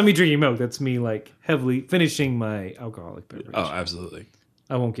 That's not me drinking milk. That's me like heavily finishing my alcoholic beverage. Oh, absolutely.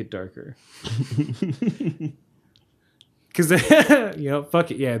 I won't get darker. Because,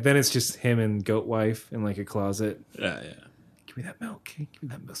 fuck it. Yeah, then it's just him and goat wife in like a closet. Yeah. Give me that milk. Give me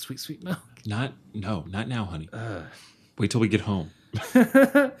that milk, sweet milk. Not now, honey. Wait till we get home.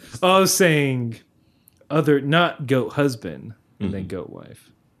 I was saying not goat husband and then goat wife.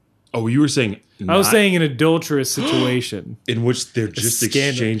 Oh, you were saying I was saying an adulterous situation. in which they're just scandal.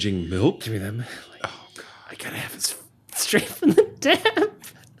 exchanging milk? Give me that milk. Oh, God. I gotta have it straight from the tap.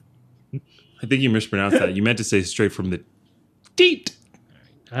 I think you mispronounced that. You meant to say straight from the teat.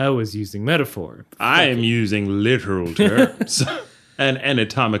 I was using metaphor. I am using literal terms. And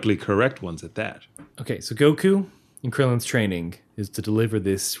anatomically correct ones at that. Okay, so Goku in Krillin's training is to deliver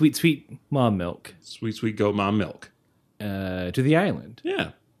this sweet, sweet mom milk Sweet, sweet goat mom milk. to the island.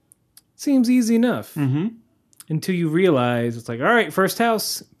 Yeah. Seems easy enough. Mm-hmm. until you realize it's like, all right, first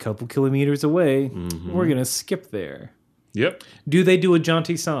house, couple kilometers away. We're going to skip there. Yep. Do they do a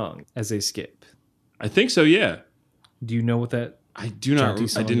jaunty song as they skip? I think so, yeah. Do you know what that... I do not. Jaunty I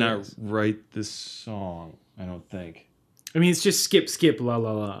song did not is? write this song, I don't think. I mean, it's just skip, skip, la,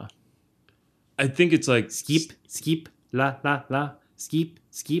 la, la. I think it's like... Skip, skip, la, la, la. Skip,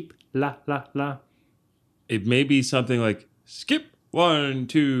 skip, la, la, la. It may be something like, skip, 1,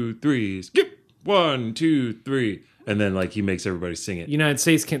 2, 3, skip, 1, 2, 3. And then, like, he makes everybody sing it. United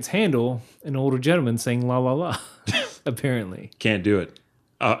States can't handle an older gentleman saying la, la, la. Apparently. Can't do it.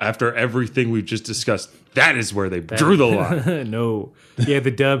 After everything we've just discussed, that is where they drew the line. No. Yeah,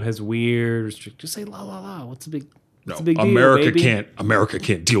 the dub has weird restrictions. Just say la, la, la. What's the big... No, It's a big deal, America baby. can't. America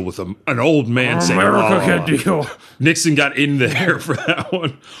can't deal with an old man saying la, America la, la. can't deal. Nixon got in there for that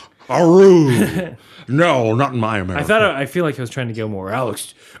one. Aru. No, not in my America. I feel like I was trying to go more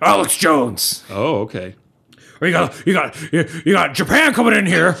Alex Jones. Oh, okay. Or you got Japan coming in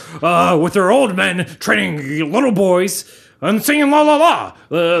here with their old men training little boys and singing la la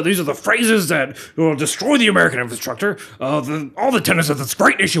la. These are the phrases that will destroy the American infrastructure. All the tenets that this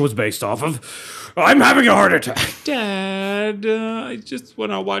great nation was based off of. I'm having a heart attack. Dad, I just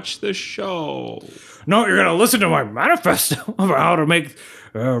want to watch the show. No, you're gonna listen to my manifesto about how to make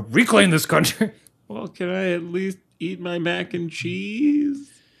reclaim this country. Well, can I at least eat my mac and cheese?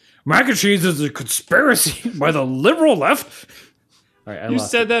 Mac and cheese is a conspiracy by the liberal left. All right, You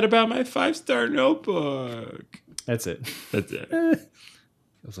said that about my 5-star notebook. That's it. That's it. I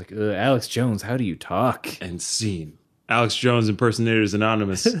was like, Alex Jones, how do you talk? And scene. Alex Jones Impersonators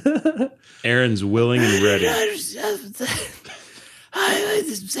Anonymous. Aaron's willing and ready. Hi,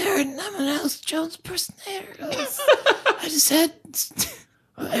 this is Aaron. I'm an Alex Jones impersonator. I just had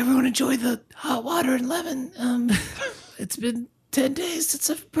everyone enjoy the hot water and lemon. It's been 10 days since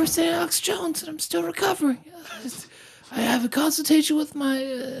I've impersonated Alex Jones, and I'm still recovering. I have a consultation with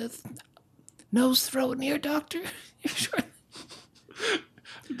my nose, throat, and ear doctor. You're sure?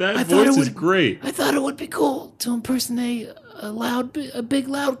 That voice is great. I thought it would be cool to impersonate a big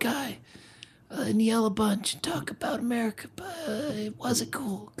loud guy in the Yellow Bunch and talk about America, but it wasn't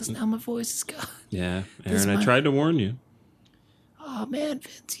cool because now my voice is gone. Yeah, This Aaron, I might- tried to warn you. Oh man,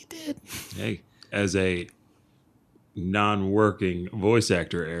 Vince, you did. Hey, as a non-working voice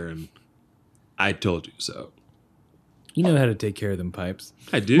actor, Aaron, I told you so. You know how to take care of them pipes.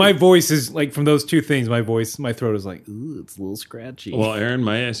 I do. My voice is like from those two things. My throat is like, ooh, it's a little scratchy. Well, Aaron,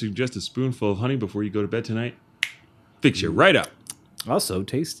 might I suggest a spoonful of honey before you go to bed tonight? Fix you right up. Also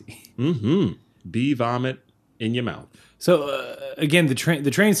tasty. Mm-hmm. Bee vomit in your mouth. So again, the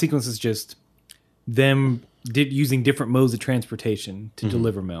train sequence is just them using different modes of transportation to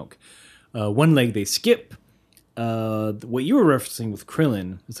deliver milk. One leg they skip. What you were referencing with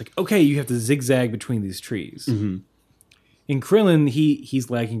Krillin, it's like, okay, you have to zigzag between these trees. In Krillin, he's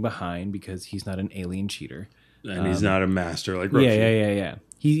lagging behind because he's not an alien cheater. And he's not a master like Roshi. Yeah.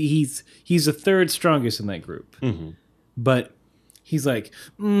 He's the third strongest in that group. But he's like,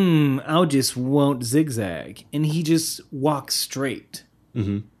 I just won't zigzag. And he just walks straight.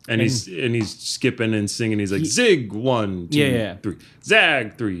 And he's skipping and singing. He's like, zig, 1, 2, Yeah. 3.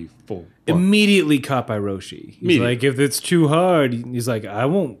 Zag, 3, 4. 1. Immediately caught by Roshi. He's like, if it's too hard, he's like, I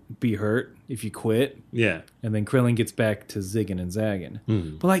won't be hurt if you quit. Yeah. And then Krillin gets back to zigging and zagging.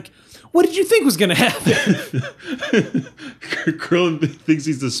 But like, what did you think was going to happen? Krillin thinks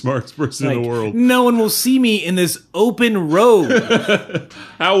he's the smartest person in the world. No one will see me in this open road.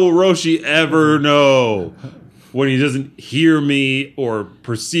 How will Roshi ever know when he doesn't hear me or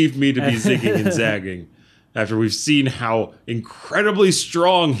perceive me to be zigging and zagging after we've seen how incredibly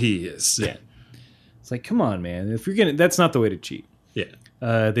strong he is? Yeah. It's like, come on, man. If you're gonna, that's not the way to cheat.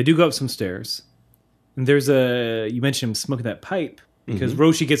 Yeah. They do go up some stairs. And there's you mentioned him smoking that pipe because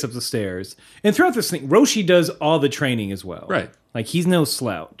Roshi gets up the stairs. And throughout this thing, Roshi does all the training as well. Right. Like, he's no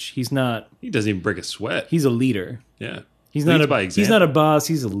slouch. He's not, He doesn't even break a sweat. he's a leader. Yeah. He's Leads not by he's example. not a boss,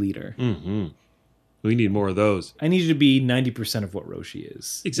 he's a leader. We need more of those. I need you to be 90% of what Roshi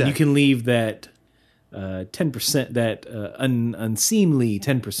is. Exactly. You can leave that 10%, that unseemly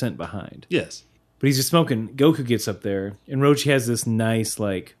 10% behind. Yes. But he's just smoking. Goku gets up there, and Roshi has this nice,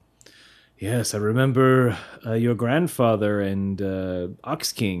 like, yes, I remember your grandfather and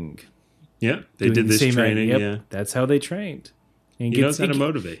Ox King. Yeah. They doing did the this same training. Yep, Yeah. that's how they trained. And He knows how to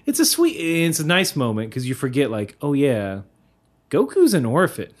motivate. It's a nice moment because you forget, like, oh yeah, Goku's an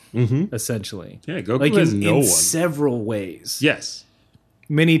orphan, essentially. Yeah. Goku Like has in no one. several ways. Yes.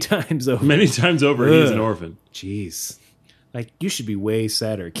 Many times over. Many times over, he's an Ugh. orphan. Jeez. Like, you should be way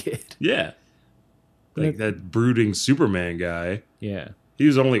sadder, kid. Yeah. Like that brooding Superman guy. Yeah. he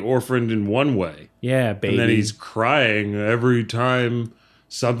was only orphaned in one way. Yeah, baby. And then he's crying every time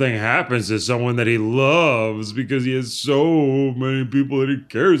something happens to someone that he loves because he has so many people that he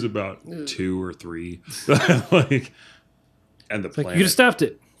cares about. 2 or 3. Like, and the like, planet. you just stopped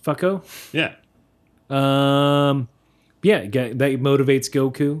it, fucko. Yeah. Yeah, that motivates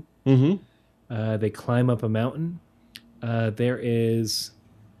Goku. Mm-hmm. They climb up a mountain. There is,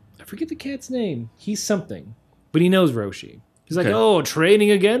 I forget the cat's name. He's something, but he knows Roshi. He's like, Okay. oh,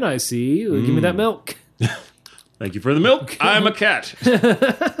 training again, I see. Give me that milk. Thank you for the milk. I'm a cat.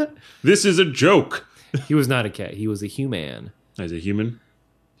 This is a joke. He was not a cat. He was a human. As a human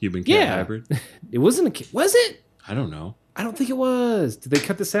cat Yeah. hybrid. It wasn't a cat. Was it? I don't know. I don't think it was. Did they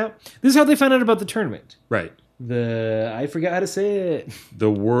cut this out? This is how they found out about the tournament. Right. I forgot how to say it. The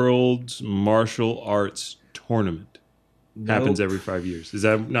World's Martial Arts Tournament happens Nope. every 5 years. Is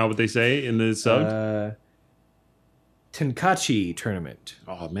that not what they say in the sub? Tenkachi tournament,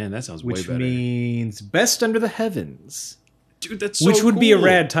 Oh man, that sounds way which better. means best under the heavens, Dude, that's so which would be a cool.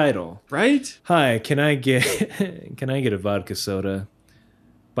 rad title. Right? Hi, can I get a vodka soda?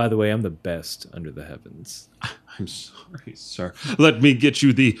 By the way, I'm the best under the heavens. I'm sorry, sir. Let me get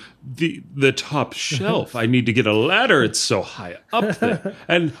you the top shelf. I need to get a ladder. It's so high up there.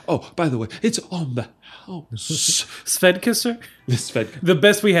 And oh, by the way, it's on the house. Svedka, sir? Miss Fed. The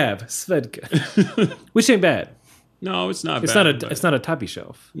best we have, Svedka. Which ain't bad. No, it's not. It's bad, not a but- it's not a toppy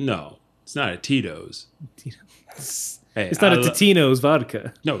shelf. No, it's not a Tito's. Hey, It's not I a Totino's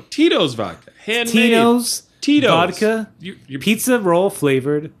vodka. No, Tito's vodka. Handmade. Tino's Tito's vodka, You pizza roll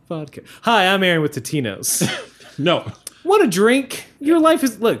flavored vodka. Hi, I'm Aaron with Totino's. no. What a drink! Your life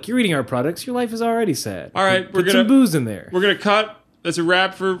is you're eating our products. Your life is already sad. All right, Put some booze in there. We're gonna cut. That's a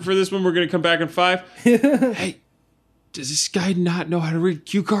wrap for this one. We're gonna come back in 5. Hey, does this guy not know how to read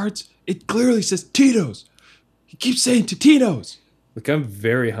cue cards? It clearly says Tito's. He keeps saying Totino's. Look, I'm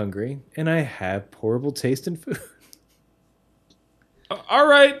very hungry, and I have horrible taste in food. All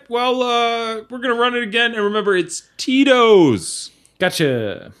right, well, we're gonna run it again, and remember, it's Tito's,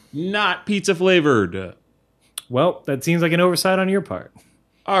 Gotcha. not pizza flavored. Well, that seems like an oversight on your part.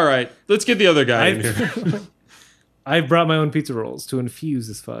 All right, let's get the other guy in here. I've brought my own pizza rolls to infuse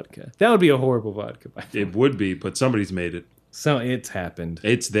this vodka. That would be a horrible vodka. It would be, but somebody's made it. So it's happened.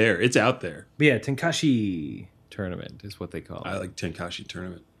 It's there. It's out there. But yeah, Tenkashi tournament is what they call it. I like Tenkashi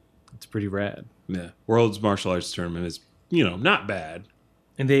tournament. It's pretty rad. Yeah, World's Martial Arts Tournament is, not bad.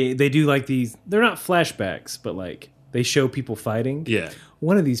 And they do like these, they're not flashbacks, but like they show people fighting. Yeah.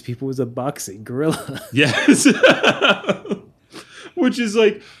 One of these people was a boxing gorilla. Yes. Which is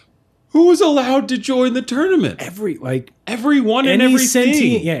like, who was allowed to join the tournament? Everyone and any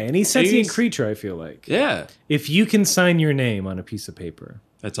everything. any sentient Any- creature, I feel like. Yeah. If you can sign your name on a piece of paper,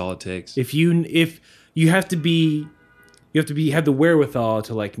 That's all it takes. if you have to have the wherewithal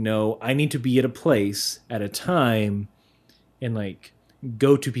to like know I need to be at a place at a time and like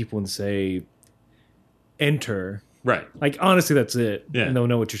go to people and say enter. Right. Like honestly, that's it. Yeah. And they'll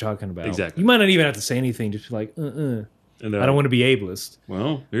know what you're talking about. Exactly. You might not even have to say anything. Just be like, And I don't want to be ableist.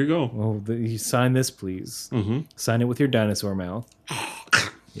 Well, there you go. Well, you sign this, please. Mm-hmm. Sign it with your dinosaur mouth, Oh,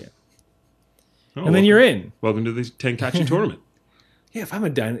 and then you're in. welcome to the Tenkachi tournament. Yeah, if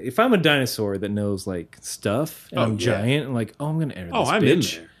I'm a dinosaur that knows like stuff, and Oh, I'm yeah. giant, and like, I'm gonna enter Oh, this I'm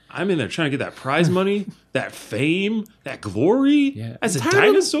bitch. in there. I'm in there trying to get that prize money, that fame, that glory. Yeah, As a I'm tired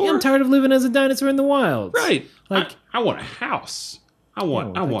of- dinosaur. I'm tired of living as a dinosaur in the wild. Right. Like- I want a house. I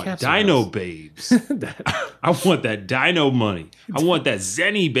want that capsule dino house. babes. I want that dino money. I want that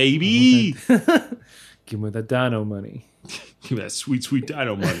Zenny baby. Give me that dino money. Give me that sweet, sweet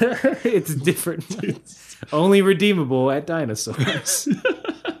dino money. It's different. Only redeemable at dinosaurs,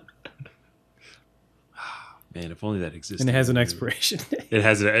 Man, if only that existed. and it has an expiration date. It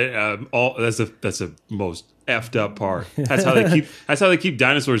has that's a most effed up part. That's how they keep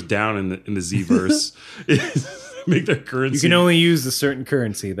dinosaurs down in the Z-verse. Make their currency. You can only use a certain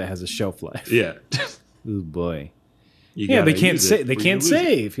currency that has a shelf life. Yeah. Oh boy. You Yeah, they gotta can't use say it they or you can't lose it.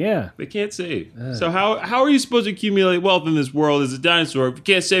 save. Yeah. They can't save. So how are you supposed to accumulate wealth in this world as a dinosaur if you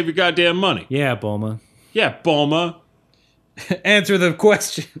can't save your goddamn money? Yeah, Bulma. Yeah, Bulma. Answer the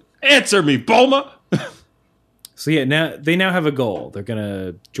question. Answer me, Bulma. So yeah, they now have a goal. They're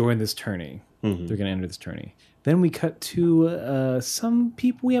gonna join this tourney. Mm-hmm. They're gonna enter this tourney. Then we cut to some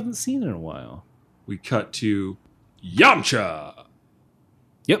people we haven't seen in a while. We cut to Yamcha.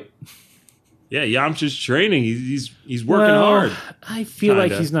 Yep. Yeah, Yamcha's training. He's working hard. I feel like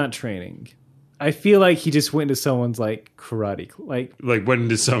Kinda. he's not training. I feel like he just went into someone's like karate. Like Like went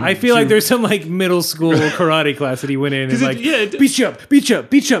into some. I feel like there's some like middle school karate class that he went in and 'Cause like it- beat you up, beat you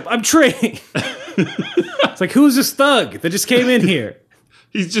up, beat you up. I'm training. It's like who's this thug that just came in here?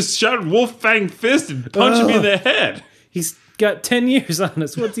 He's just shouting Wolf Fang Fist and punching me in the head. He's got 10 years on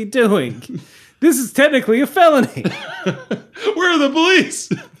us. What's he doing? This is technically a felony. Where are the police?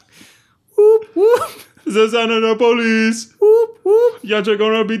 Whoop, whoop. The sound of the police. Whoop, whoop. Yacha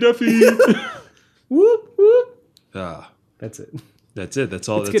gonna be defeated. Whoop, whoop. That's it. That's it. That's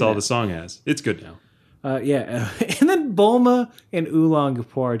all. It's That's good all now. the song has. It's good now. And then Bulma and Oolong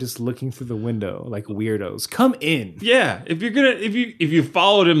are just looking through the window like weirdos. Come in. Yeah, if you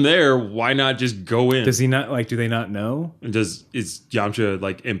followed him there, why not just go in? Does he not do they not know? And is Yamcha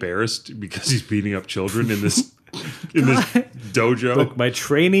like embarrassed because he's beating up children in this dojo? Look, my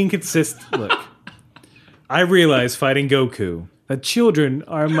training consists. Look, I realize fighting Goku that children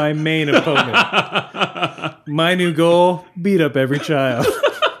are my main opponent. My new goal: beat up every child.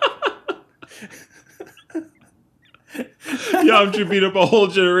 Yamcha beat up a whole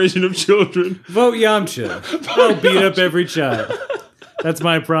generation of children. Vote Yamcha. I'll beat up every child. That's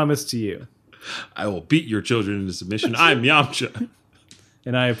my promise to you. I will beat your children into submission. I'm Yamcha.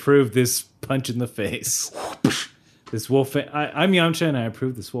 And I approve this punch in the face. This wolf. I'm Yamcha, and I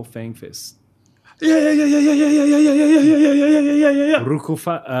approve this wolf fang fist. Yeah.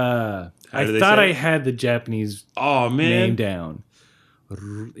 Rukufa. I do they thought say I it? had the Japanese Oh name man, down.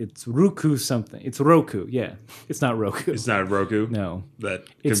 It's Ruku something. It's Roku. Yeah, it's not Roku. it's not Roku. No. That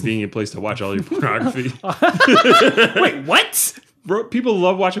convenient place to watch all your pornography. Wait, what? People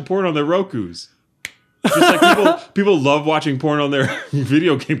love watching porn on their Rokus. Just like people love watching porn on their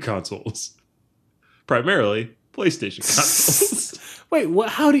video game consoles. Primarily PlayStation consoles. Wait, what?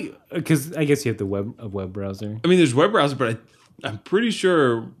 How do you? Because I guess you have the web browser. I mean, there's web browser, but I'm pretty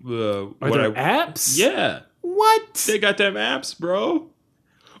sure. Are there apps? Yeah, What? they got them apps, bro.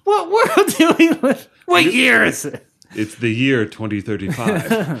 What world do we live? What year is it? It's the year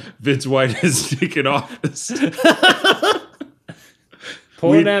 2035. Vince White has taken office.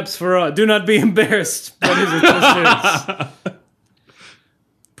 Porn apps for all. Do not be embarrassed. What is it?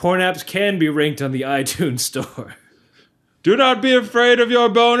 Porn apps can be ranked on the iTunes store. Do not be afraid of your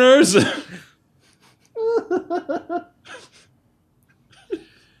boners.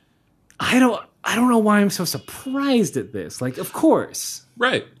 I don't know why I'm so surprised at this. Like, of course.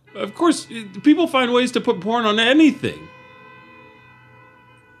 Right. Of course, people find ways to put porn on anything.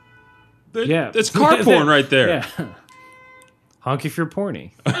 Yeah. It's car porn right there. Yeah. Honk if you're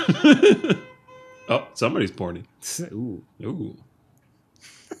porny. Oh, somebody's porny. Ooh. Ooh.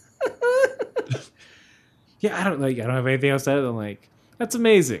 Yeah, I don't have anything else to add than like, that's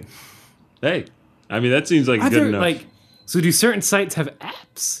amazing. Hey, I mean, that seems like Are good there, enough. like, so do certain sites have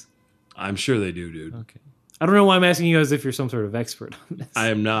apps? I'm sure they do, dude. Okay. I don't know why I'm asking you as if you're some sort of expert on this. I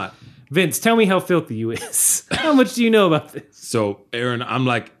am not. Vince, tell me how filthy you is. How much do you know about this? So, Aaron, I'm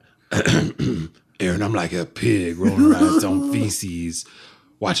like, Aaron, I'm like a pig rolling around its own feces,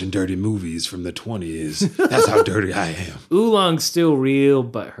 watching dirty movies from the 20s. That's how dirty I am. Oolong's still real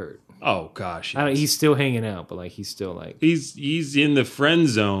butthurt. Oh gosh, He's still hanging out, but like he's still like, he's in the friend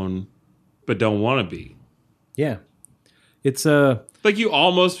zone, but don't want to be. yeah. It's Like you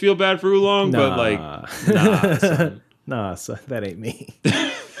almost feel bad for Oolong, but like, nah, son. nah, son, that ain't me.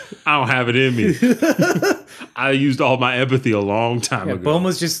 I don't have it in me. I used all my empathy a long time Yeah, ago.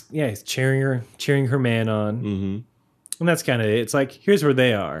 Bulma's just he's cheering her man on, and that's kind of it. It's like here's where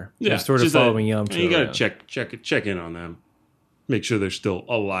they are. Yeah, They're sort of just following Yamcha. You gotta around. check in on them. Make sure they're still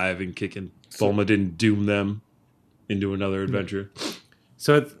alive and kicking. Bulma didn't doom them into another adventure.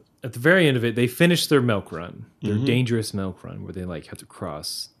 So at the very end of it, they finish their milk run, their dangerous milk run, where they like have to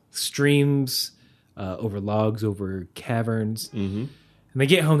cross streams, over logs, over caverns, and they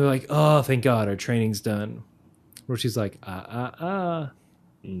get home. They're like, "Oh, thank God, our training's done." Roshi's like,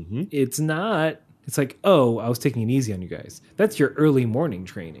 it's not. It's like, oh, I was taking it easy on you guys. That's your early morning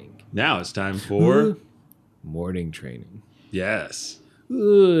training. Now it's time for Morning training. yes,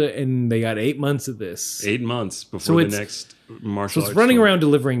 And they got 8 months of this. 8 months So before the it's- next martial So arts. it's running tournament. around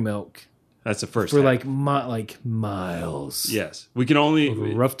delivering milk That's the first. for half. like miles. yes, we can only Over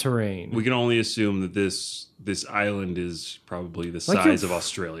rough terrain. we can only assume that this island is probably the Like size you're- of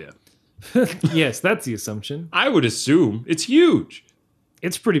Australia. Yes, that's the assumption. I would assume it's huge.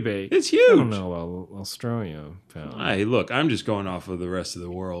 It's pretty big. It's huge. I don't know about Australia, pal. Hey, look, I'm just going off of the rest of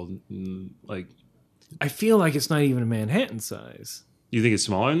the world. Like, I feel like it's not even a Manhattan size. you think it's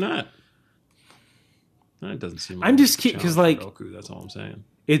smaller than that? That doesn't seem. I'm just kidding, 'cause, like- Roku, that's all I'm saying.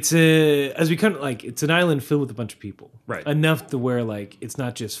 It's it's an island filled with a bunch of people, Right. Enough to where like it's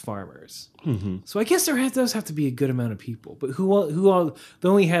not just farmers. So I guess does have to be a good amount of people. But who all? They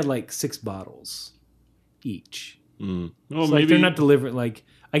only had like 6 bottles each. Well, So, like maybe they're not delivering. Like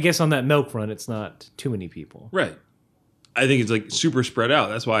I guess on that milk run, it's not too many people. right. I think it's like super spread out.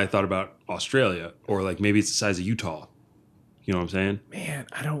 That's why I thought about Australia, or like maybe it's the size of Utah. You know what I'm saying? Man,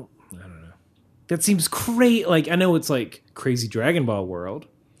 I don't know. That seems crazy. Like, I know it's like crazy Dragon Ball world,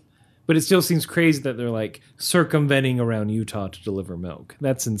 but it still seems crazy that they're like circumventing around Utah to deliver milk.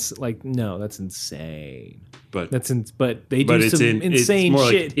 That's no, that's insane. But But they do it's some it's insane more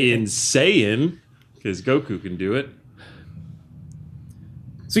shit. like insane because Goku can do it.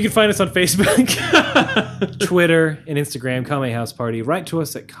 So you can find us on Facebook, Twitter, and Instagram, Kame House Party. Write to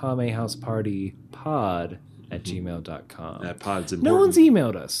us at kamehousepartypod@gmail.com. That pod's important. No one's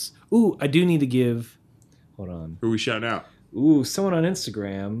emailed us. Ooh, I do need to give... Hold on. Who are we shouting out? Ooh, someone on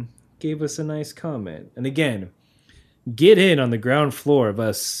Instagram gave us a nice comment. And again, get in on the ground floor of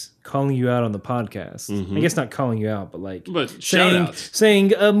us calling you out on the podcast. I guess not calling you out, but like shout-outs.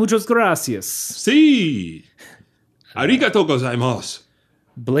 saying muchos gracias. Sí. Arigatou gozaimasu.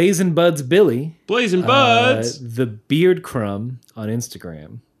 Blazing Buds Billy. Blazing Buds. The Beard Crumb on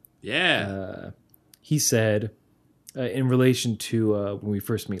Instagram. Yeah. He said, in relation to when we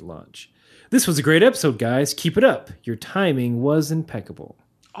first meet lunch, "This was a great episode, guys. Keep it up. Your timing was impeccable."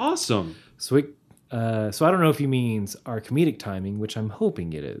 Awesome. So I don't know if he means our comedic timing, which I'm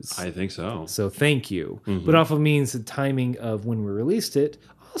hoping it is. I think so. So thank you. But also means the timing of when we released it.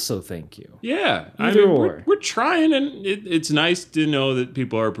 Also thank you. Yeah. Either or. We're trying, and it's nice to know that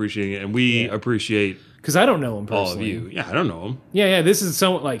people are appreciating it, and we appreciate Because I don't know him personally. all of you. Yeah, I don't know them. Yeah. This is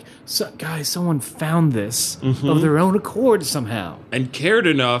guys, someone found this of their own accord somehow. And cared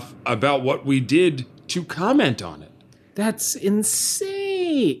enough about what we did to comment on it. That's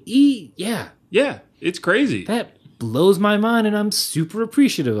insane. Yeah. Yeah, it's crazy. That blows my mind, and I'm super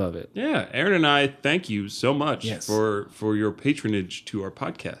appreciative of it. Yeah, Aaron and I thank you so much Yes. for your patronage to our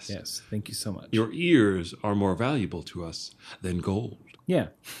podcast. Yes, thank you so much. Your ears are more valuable to us than gold. Yeah.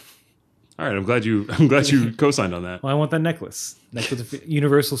 All right, I'm glad you co-signed on that. Well, I want that necklace. Necklace of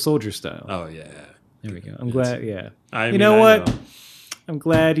Universal Soldier style. Oh yeah. There we go. I'm glad. Yeah. I know what? know. I'm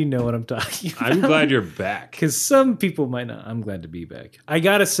glad you know what I'm talking about. I'm glad you're back. Because some people might not. I'm glad to be back. I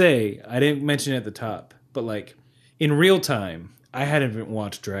gotta say, I didn't mention it at the top, but like in real time, I hadn't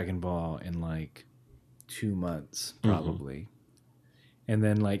watched Dragon Ball in like 2 months, probably. And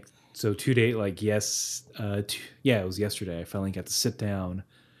then like, so 2 days, like it was yesterday. I finally got to sit down. And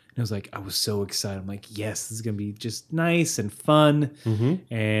I was like, I was so excited. I'm like, yes, this is going to be just nice and fun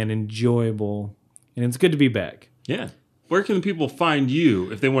and enjoyable. And it's good to be back. Yeah. Where can people find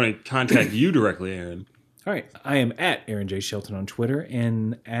you if they want to contact you directly, Aaron? All right. I am at Aaron J. Shelton on Twitter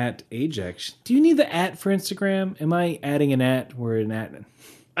and at Ajax. Do you need the at for Instagram? Am I adding an at or an at?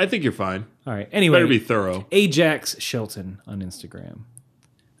 I think you're fine. All right. Anyway. Better be thorough. Ajax Shelton on Instagram.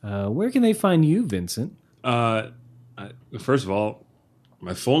 Where can they find you, Vincent? First of all,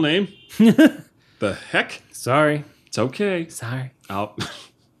 my full name? The heck? Sorry. It's okay. Sorry.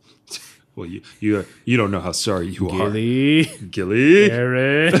 Well, you don't know how sorry you are. Gilly.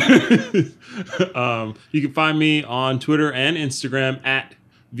 Aaron. You can find me on Twitter and Instagram at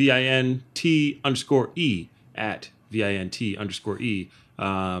VINT_E at VINT_E.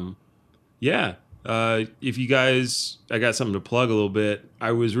 If you guys, I got something to plug a little bit.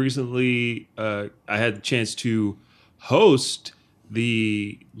 I was recently, I had the chance to host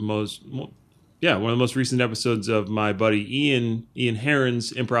one of the most recent episodes of my buddy Ian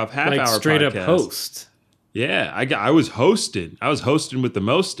Heron's Improv Half Like Hour straight podcast. up host. Yeah, I was hosting. I was hosting with the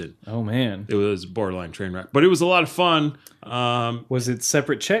mostin'. Oh, man. It was borderline train wreck, but it was a lot of fun. Was it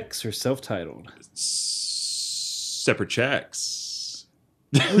separate checks or self-titled? Separate checks.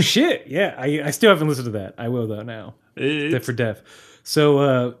 Oh, shit. Yeah, I still haven't listened to that. I will, though, now. Deaf for Deaf.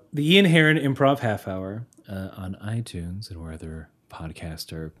 So, the Ian Heron Improv Half Hour on iTunes and wherever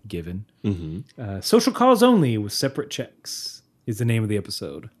podcasts are given. Social Calls Only with Separate Checks is the name of the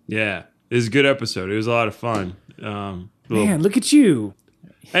episode. Yeah, it was a good episode. It was a lot of fun. Man, look at you.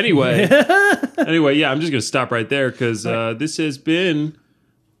 Anyway, yeah, I'm just going to stop right there because this has been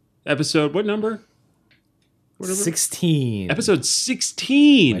episode, what number? 16. Episode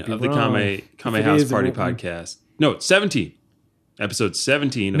 16 Might be of the wrong. Kame If it House is, it Party won't be. podcast. No, it's 17. Episode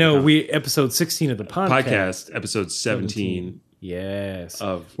 17. Episode 16 of the podcast. Episode 17. Yes.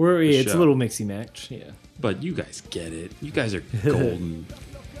 Of It's show. a little mixy match. Yeah. But you guys get it. You guys are golden.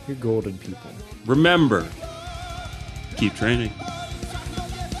 You're golden people. Remember, keep training.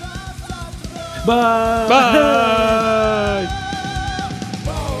 Bye. Bye.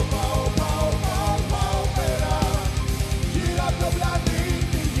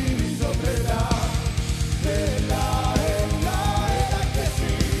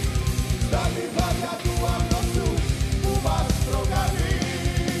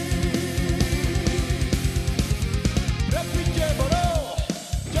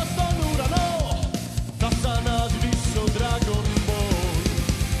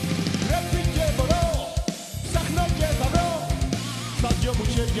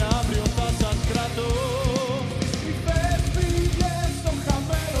 Gabriel passa trator.